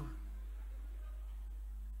 oh.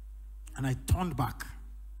 And I turned back.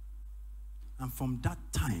 And from that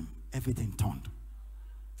time, everything turned.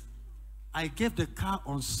 I gave the car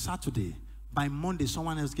on Saturday. By Monday,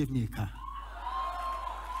 someone else gave me a car.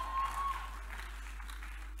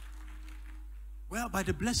 Well, by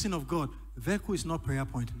the blessing of God, vehicle is not prayer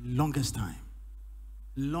point. Longest time.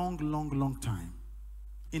 Long time.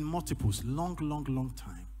 In multiples. Long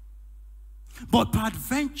time. But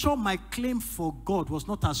peradventure, my claim for God was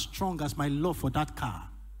not as strong as my love for that car.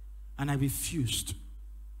 And I refused.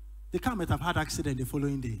 The car might have had an accident the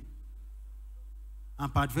following day.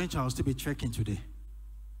 And peradventure, I'll still be trekking today.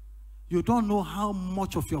 You don't know how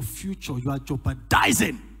much of your future you are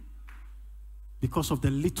jeopardizing because of the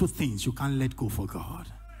little things you can't let go for God.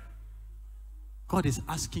 God is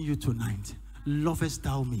asking you tonight, lovest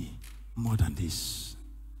thou me more than this?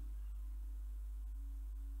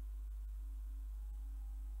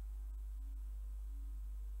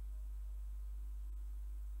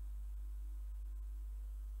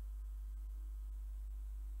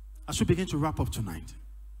 As we begin to wrap up tonight,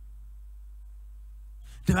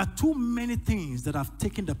 there are too many things that have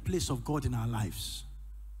taken the place of God in our lives.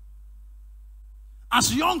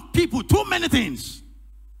 As young people, too many things.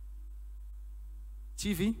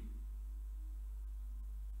 TV.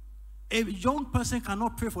 A young person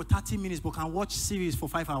cannot pray for 30 minutes but can watch series for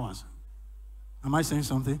 5 hours. Am I saying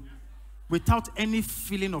something? Without any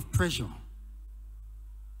feeling of pressure.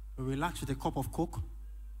 Relax with a cup of Coke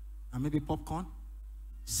and maybe popcorn.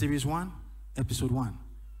 Series 1, episode 1.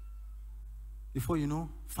 Before you know,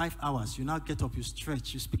 5 hours, you now get up, you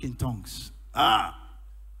stretch, you speak in tongues.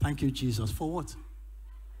 Thank you, Jesus. For what?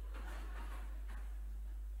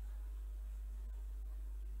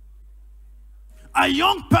 A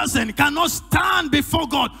young person cannot stand before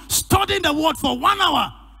God studying the word for 1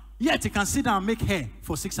 hour, yet he can sit down and make hair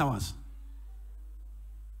for 6 hours.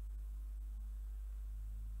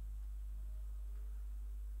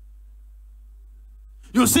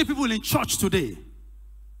 You see people in church today,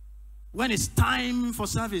 when it's time for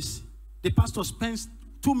service, the pastor spends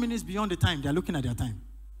 2 minutes beyond the time. They're looking at their time.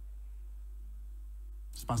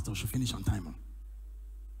 This pastor should finish on time.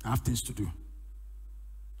 I have things to do.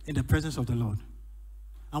 In the presence of the Lord.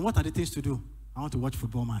 And what are the things to do? I want to watch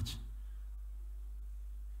football match.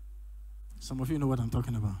 Some of you know what I'm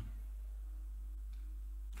talking about.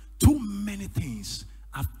 Too many things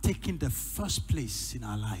have taken the first place in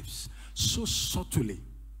our lives so subtly.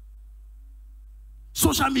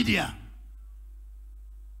 Social media,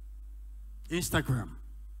 Instagram,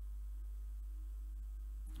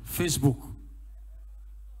 Facebook,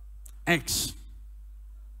 X,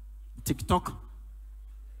 TikTok.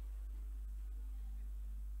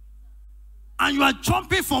 And you are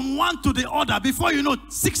jumping from one to the other. Before you know,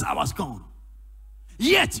 6 hours gone.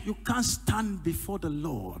 Yet, you can't stand before the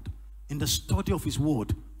Lord in the study of his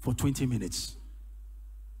word for 20 minutes.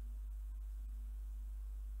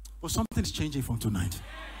 But something is changing from tonight.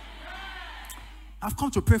 I've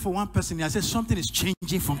come to pray for one person here. I said something is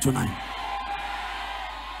changing from tonight.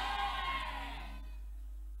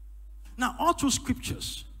 Now, all through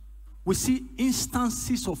scriptures, we see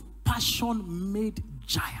instances of passion-made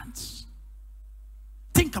giants.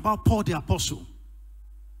 Think about Paul the apostle.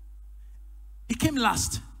 He came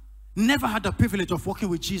last. Never had the privilege of walking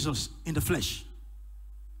with Jesus in the flesh.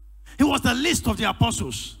 He was the least of the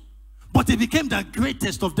apostles. But he became the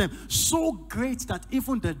greatest of them. So great that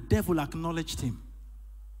even the devil acknowledged him.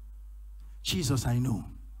 Jesus, I know.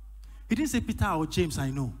 He didn't say Peter or James, I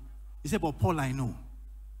know. He said, but Paul, I know.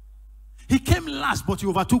 He came last, but he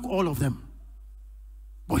overtook all of them.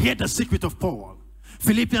 But here's the secret of Paul.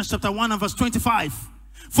 Philippians chapter 1 and verse 25.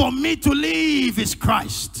 For me to live is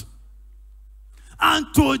Christ, and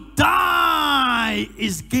to die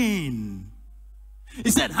is gain.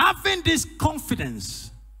 He said, having this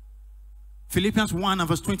confidence. Philippians 1 and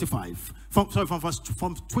verse 25.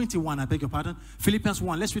 From 21, I beg your pardon. Philippians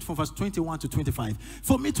 1, let's read from verse 21 to 25.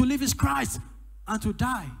 For me to live is Christ, and to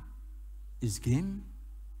die is gain.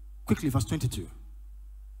 Quickly, verse 22.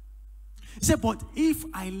 He said, but if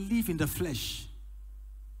I live in the flesh,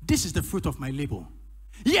 this is the fruit of my labor.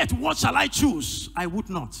 Yet what shall I choose? I would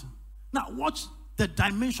not. Now watch the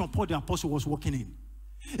dimension Paul the apostle was walking in.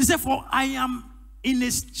 He said, for I am in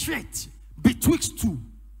a strait betwixt two,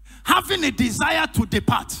 having a desire to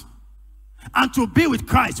depart and to be with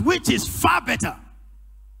Christ, which is far better.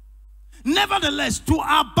 Nevertheless, to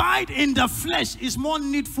abide in the flesh is more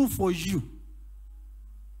needful for you.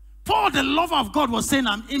 Paul, the lover of God, was saying,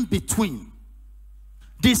 I'm in between,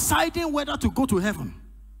 deciding whether to go to heaven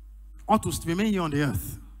or to remain here on the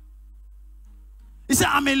earth. He said,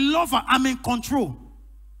 I'm a lover, I'm in control.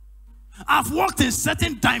 I've walked in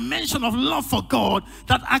certain dimension of love for God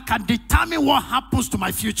that I can determine what happens to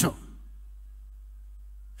my future.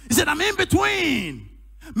 He said, I'm in between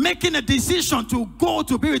making a decision to go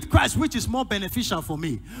to be with Christ, which is more beneficial for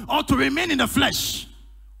me, or to remain in the flesh,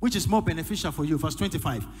 which is more beneficial for you. Verse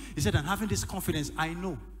 25. He said, and having this confidence, I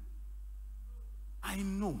know.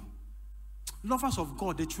 Lovers of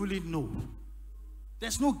God, they truly know.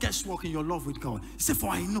 There's no guesswork in your love with God. He said, for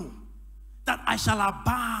I know that I shall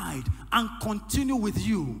abide and continue with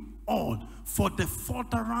you all for the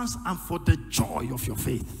furtherance and for the joy of your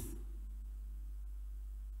faith.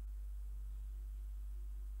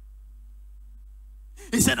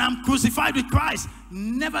 He said, I'm crucified with Christ.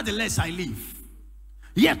 Nevertheless, I live.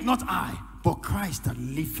 Yet not I, but Christ that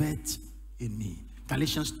liveth in me.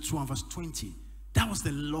 Galatians 2 and verse 20. That was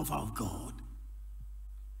the lover of God.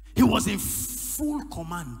 He was in full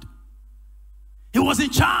command. He was in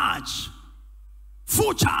charge.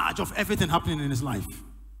 Full charge of everything happening in his life.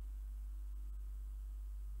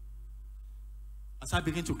 As I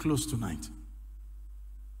begin to close tonight,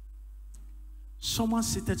 someone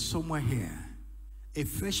seated somewhere here, a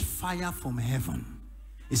fresh fire from heaven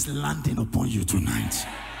is landing upon you tonight.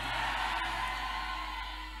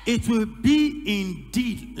 It will be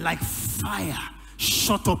indeed like fire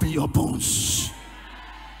shut up in your bones.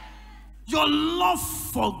 Your love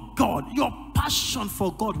for God, your passion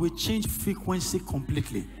for God will change frequency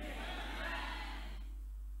completely.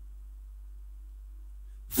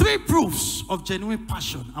 3 proofs of genuine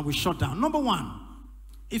passion, and we shut down. Number 1,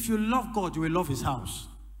 if you love God, you will love his house.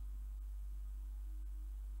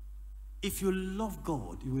 If you love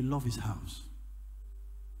God, you will love his house.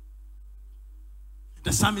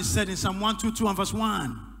 The psalmist said in Psalm 122 and verse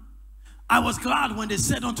 1, I was glad when they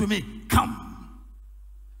said unto me, come,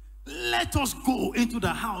 let us go into the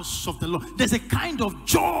house of the Lord. There's a kind of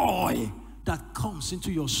joy that comes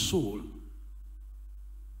into your soul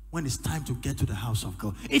when it's time to get to the house of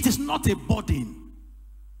God. It is not a burden.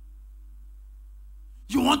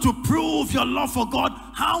 You want to prove your love for God?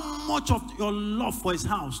 How much of your love for his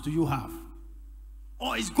house do you have?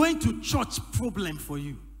 Or is going to church problem for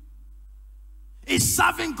you? Is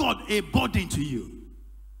serving God a burden to you?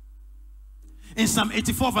 In Psalm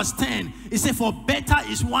 84 verse 10, it says, for better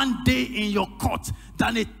is one day in your court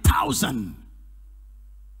than 1,000.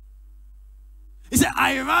 He said,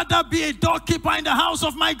 I rather be a doorkeeper in the house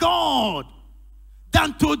of my God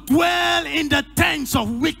than to dwell in the tents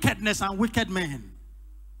of wickedness and wicked men.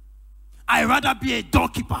 I rather be a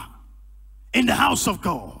doorkeeper in the house of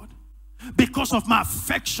God because of my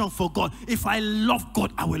affection for God. If I love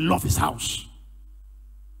God, I will love his house.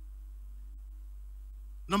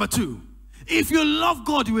 Number 2, if you love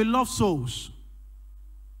God, you will love souls.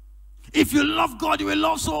 If you love God, you will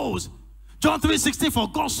love souls. John 3:16, for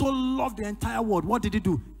God so loved the entire world. What did he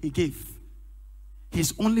do? He gave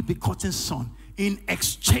his only begotten son in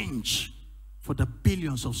exchange for the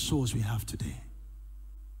billions of souls we have today.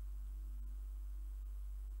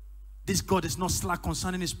 This God is not slack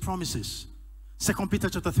concerning his promises. 2 Peter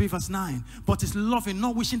chapter 3 verse 9. But is loving,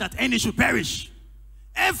 not wishing that any should perish.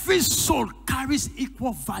 Every soul carries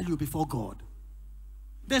equal value before God.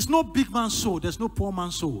 There's no big man's soul. There's no poor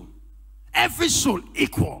man's soul. Every soul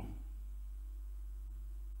equal.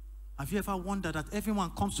 Have you ever wondered that everyone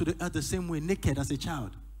comes to the earth the same way, naked as a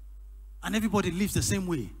child? And everybody lives the same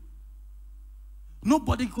way.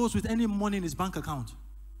 Nobody goes with any money in his bank account.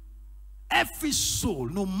 Every soul,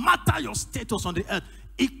 no matter your status on the earth,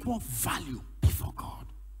 equal value before God.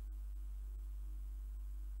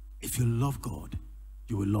 If you love God,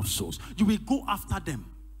 you will love souls. You will go after them.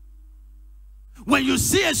 When you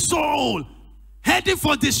see a soul heading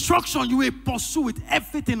for destruction, you will pursue with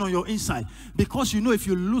everything on your inside. Because you know if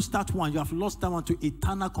you lose that one, you have lost that one to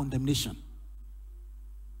eternal condemnation.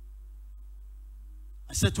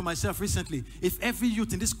 I said to myself recently, if every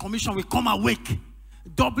youth in this commission will come awake,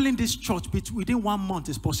 doubling this church within 1 month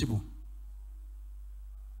is possible.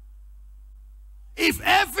 If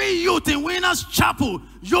every youth in Winners Chapel,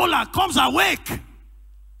 Yola, comes awake,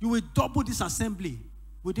 you will double this assembly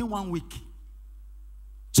within 1 week.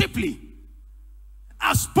 Cheaply.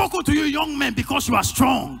 I've spoken to you young men because you are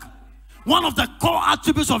strong. One of the core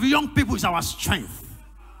attributes of young people is our strength.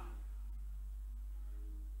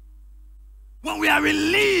 When we are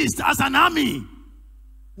released as an army,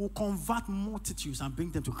 we'll convert multitudes and bring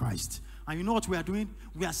them to Christ. And you know what we are doing?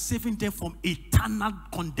 We are saving them from eternal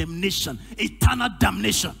condemnation, eternal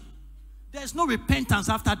damnation. There's no repentance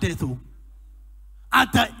after death, though.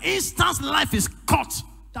 At the instant life is cut,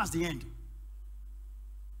 that's the end.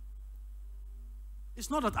 It's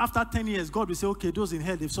not that after 10 years, God will say, okay, those in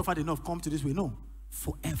hell, they've suffered enough, come to this way. No,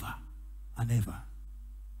 forever and ever.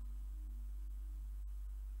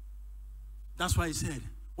 That's why he said,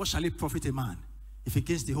 what shall it profit a man if he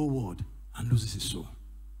gains the whole world and loses his soul?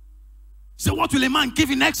 So what will a man give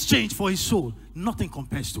in exchange for his soul? Nothing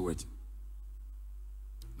compares to it.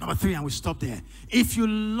 Number 3, and we stop there. If you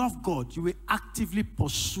love God, you will actively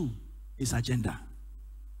pursue his agenda.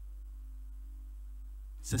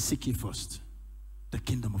 It says, seek ye first the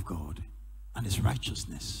kingdom of God and his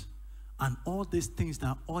righteousness. And all these things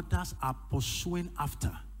that others are pursuing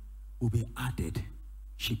after will be added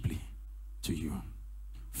cheaply to you.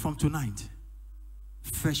 From tonight,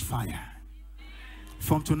 fresh fire.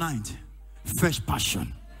 From tonight, fresh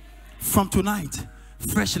passion. From tonight,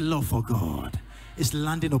 fresh love for God is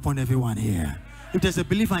landing upon everyone here. If there's a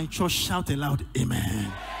believer in church, shout aloud,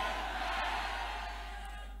 amen.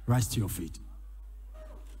 Rise to your feet.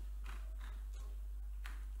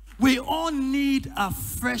 We all need a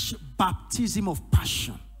fresh baptism of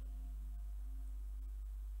passion.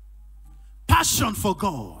 Passion for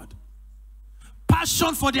God.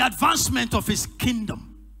 Passion for the advancement of his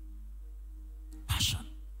kingdom. Passion.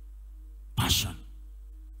 Passion.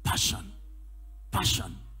 Passion.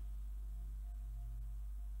 Passion.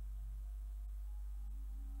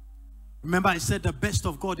 Remember, I said the best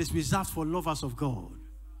of God is reserved for lovers of God.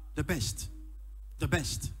 The best. The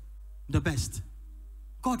best. The best.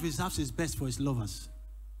 God reserves his best for his lovers.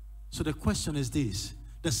 So the question is this.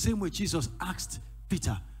 The same way Jesus asked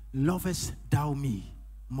Peter, lovest thou me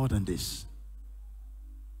more than this?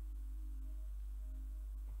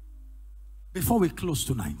 Before we close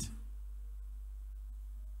tonight,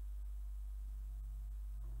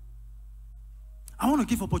 I want to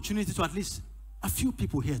give opportunity to at least a few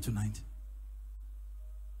people here tonight.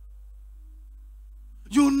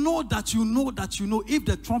 You know that you know that you know if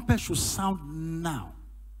the trumpet should sound now.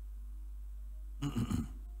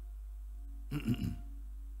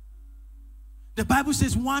 The Bible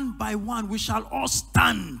says one by one we shall all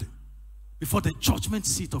stand before the judgment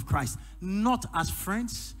seat of Christ. Not as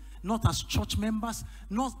friends, not as church members,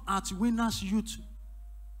 not as Winners Youth.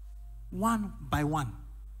 One by one.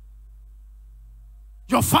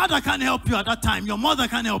 Your father can't help you at that time. Your mother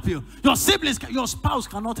can't help you. Your siblings, your spouse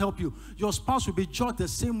cannot help you. Your spouse will be judged the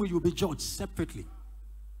same way you will be judged, separately.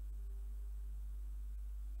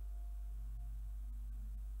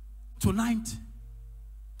 Tonight,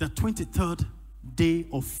 the 23rd day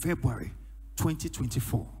of February,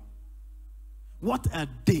 2024. What a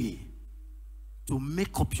day to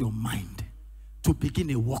make up your mind to begin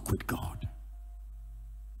a walk with God.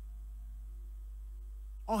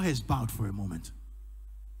 All heads bowed for a moment.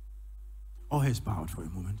 All heads bowed for a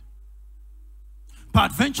moment.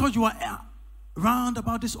 Peradventure, you are round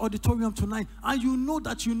about this auditorium tonight, and you know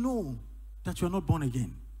that you are not born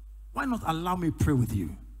again, why not allow me pray with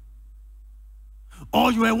you?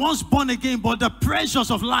 Or you were once born again, but the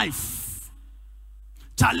pressures of life,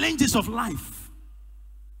 challenges of life,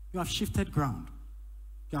 you have shifted ground.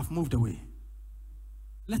 You have moved away.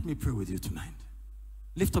 Let me pray with you tonight.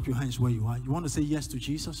 Lift up your hands where you are. You want to say yes to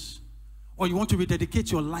Jesus? Or you want to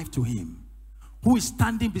rededicate your life to him? Who is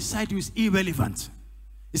standing beside you is irrelevant.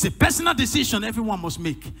 It's a personal decision everyone must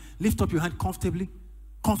make. Lift up your hand comfortably,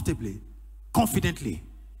 confidently.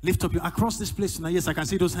 Lift up your across this place tonight. Yes, I can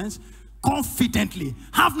see those hands. Confidently.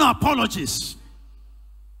 Have no apologies.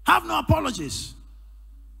 Have no apologies.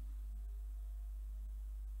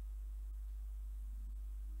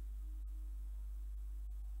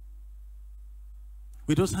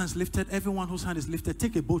 With those hands lifted, everyone whose hand is lifted,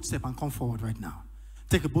 take a bold step and come forward right now.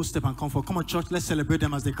 Take a bold step and come forward. Come on, church, let's celebrate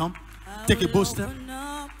them as they come. Take a bold step.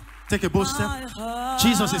 Take a bold step.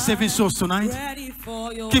 Jesus is saving souls tonight.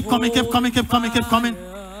 Keep coming, keep coming, keep coming, keep coming.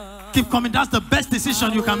 Keep coming. That's the best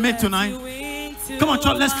decision you can make tonight. Come on,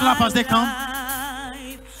 church, let's clap as they come.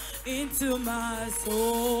 Into my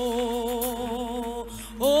soul.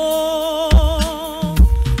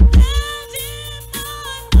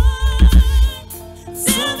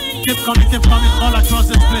 Keep coming all across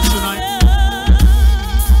this place tonight.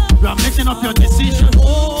 You are making up your decision,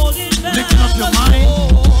 making up your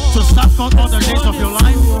mind to serve God all the days of your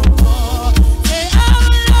life.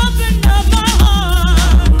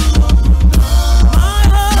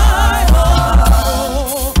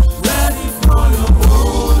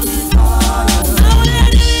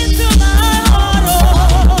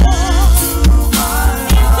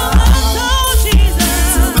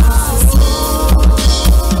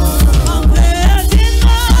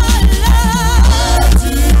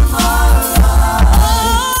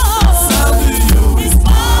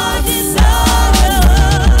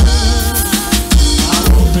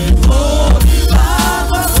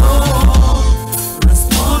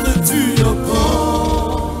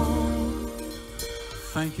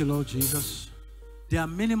 Thank you, Lord Jesus. There are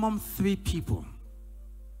minimum 3 people.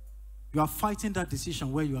 You are fighting that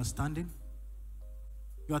decision where you are standing.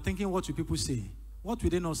 You are thinking, what will people say? What will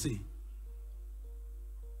they not say?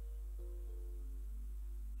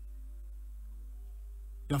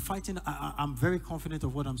 You are fighting. I'm very confident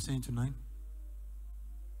of what I'm saying tonight.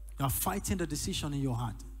 You are fighting the decision in your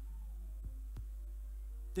heart.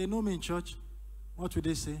 They know me in church. What will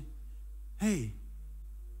they say? Hey,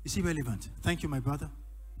 is he relevant? Thank you, my brother.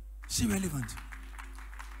 Is he relevant?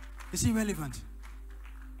 Is he relevant?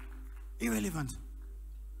 Irrelevant.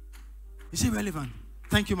 Is he relevant?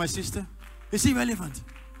 Thank you, my sister. Is he relevant?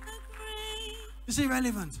 Is he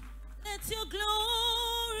relevant? Let your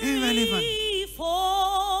glory irrelevant.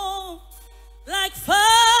 Fall like fire,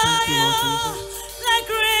 thank you, Lord Jesus. Like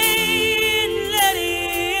rain, let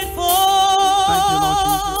it fall. Thank you, Lord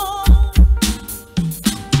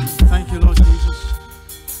Jesus. Thank you, Lord Jesus.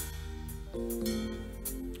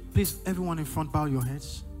 Please, everyone in front, bow your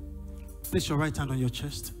heads. Place your right hand on your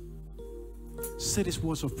chest. Say these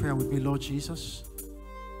words of prayer with me, Lord Jesus.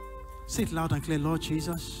 Say it loud and clear, Lord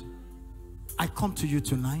Jesus. I come to you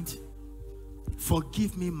tonight.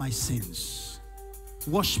 Forgive me my sins.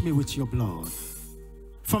 Wash me with your blood.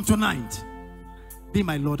 From tonight, be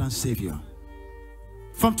my Lord and Savior.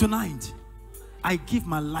 From tonight, I give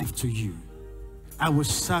my life to you. I will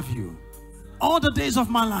serve you all the days of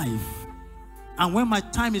my life. And when my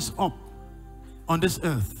time is up on this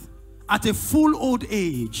earth, at a full old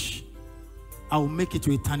age, I will make it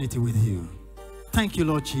to eternity with you. Thank you,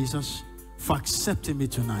 Lord Jesus, for accepting me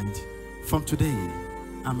tonight. From today,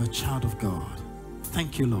 I'm a child of God.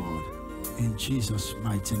 Thank you, Lord, in Jesus'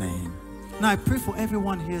 mighty name. Now I pray for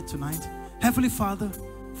everyone here tonight. Heavenly Father,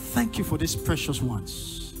 thank you for these precious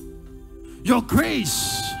ones. Your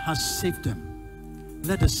grace has saved them.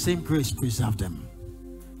 Let the same grace preserve them.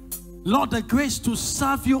 Lord, the grace to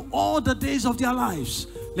serve you all the days of their lives,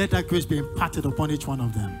 let that grace be imparted upon each one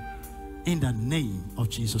of them. In the name of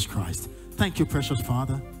Jesus Christ. Thank you, precious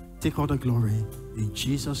Father. Take all the glory. In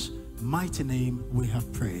Jesus' mighty name we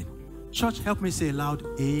have prayed. Church, help me say loud,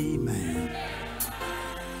 amen.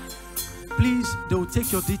 Please, they will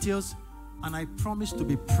take your details and I promise to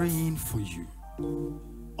be praying for you.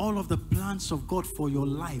 All of the plans of God for your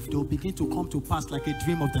life, they will begin to come to pass like a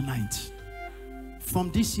dream of the night.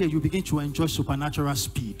 From this year, you begin to enjoy supernatural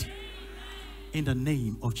speed. In the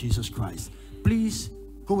name of Jesus Christ. Please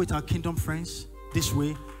go with our kingdom friends this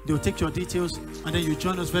way. They will take your details and then you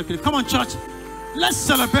join us very quickly. Come on, church. Let's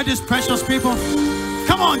celebrate these precious people.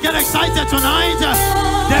 Come on, get excited tonight.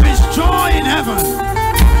 There is joy in heaven.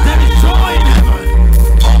 There is joy in heaven.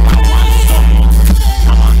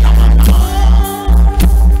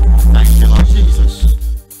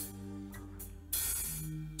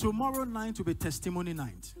 tomorrow night will be testimony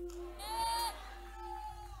night.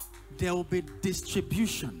 There will be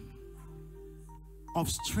distribution of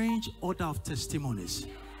strange order of testimonies.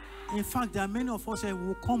 In fact, there are many of us who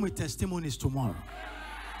will come with testimonies tomorrow.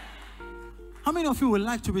 How many of you would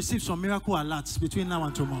like to receive some miracle alerts between now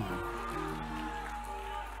and tomorrow?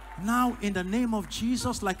 Now, in the name of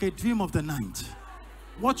Jesus, like a dream of the night,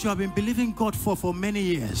 what you have been believing God for many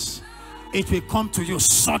years, it will come to you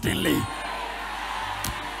suddenly.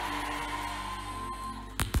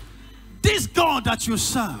 This God that you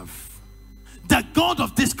serve, the God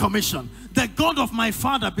of this commission, the God of my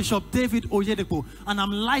father, Bishop David Oyedepo, and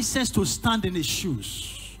I'm licensed to stand in his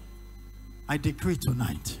shoes. I decree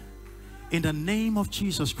tonight, in the name of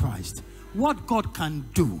Jesus Christ, what God can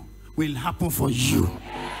do will happen for you.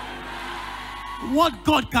 What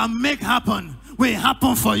God can make happen will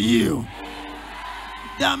happen for you.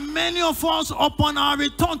 There are many of us upon our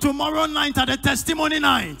return tomorrow night at the testimony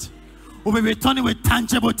night who will be returning with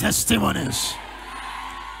tangible testimonies.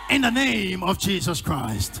 In the name of Jesus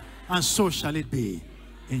Christ. And so shall it be.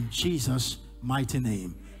 In Jesus' mighty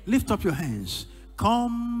name. Lift up your hands.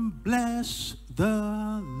 Come bless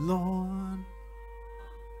the Lord.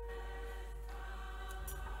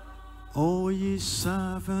 O ye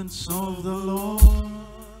servants of the Lord,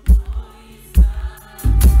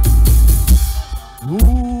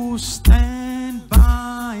 who stand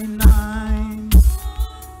by night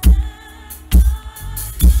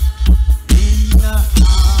in the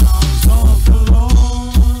house of the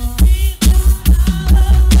Lord,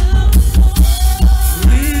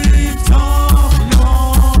 lift up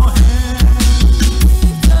your hands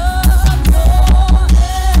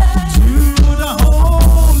to the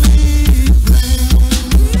holy place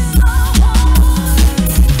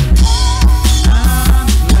and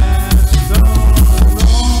bless the Lord.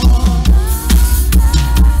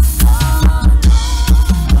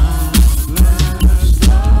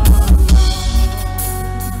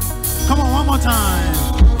 Come on, one more time.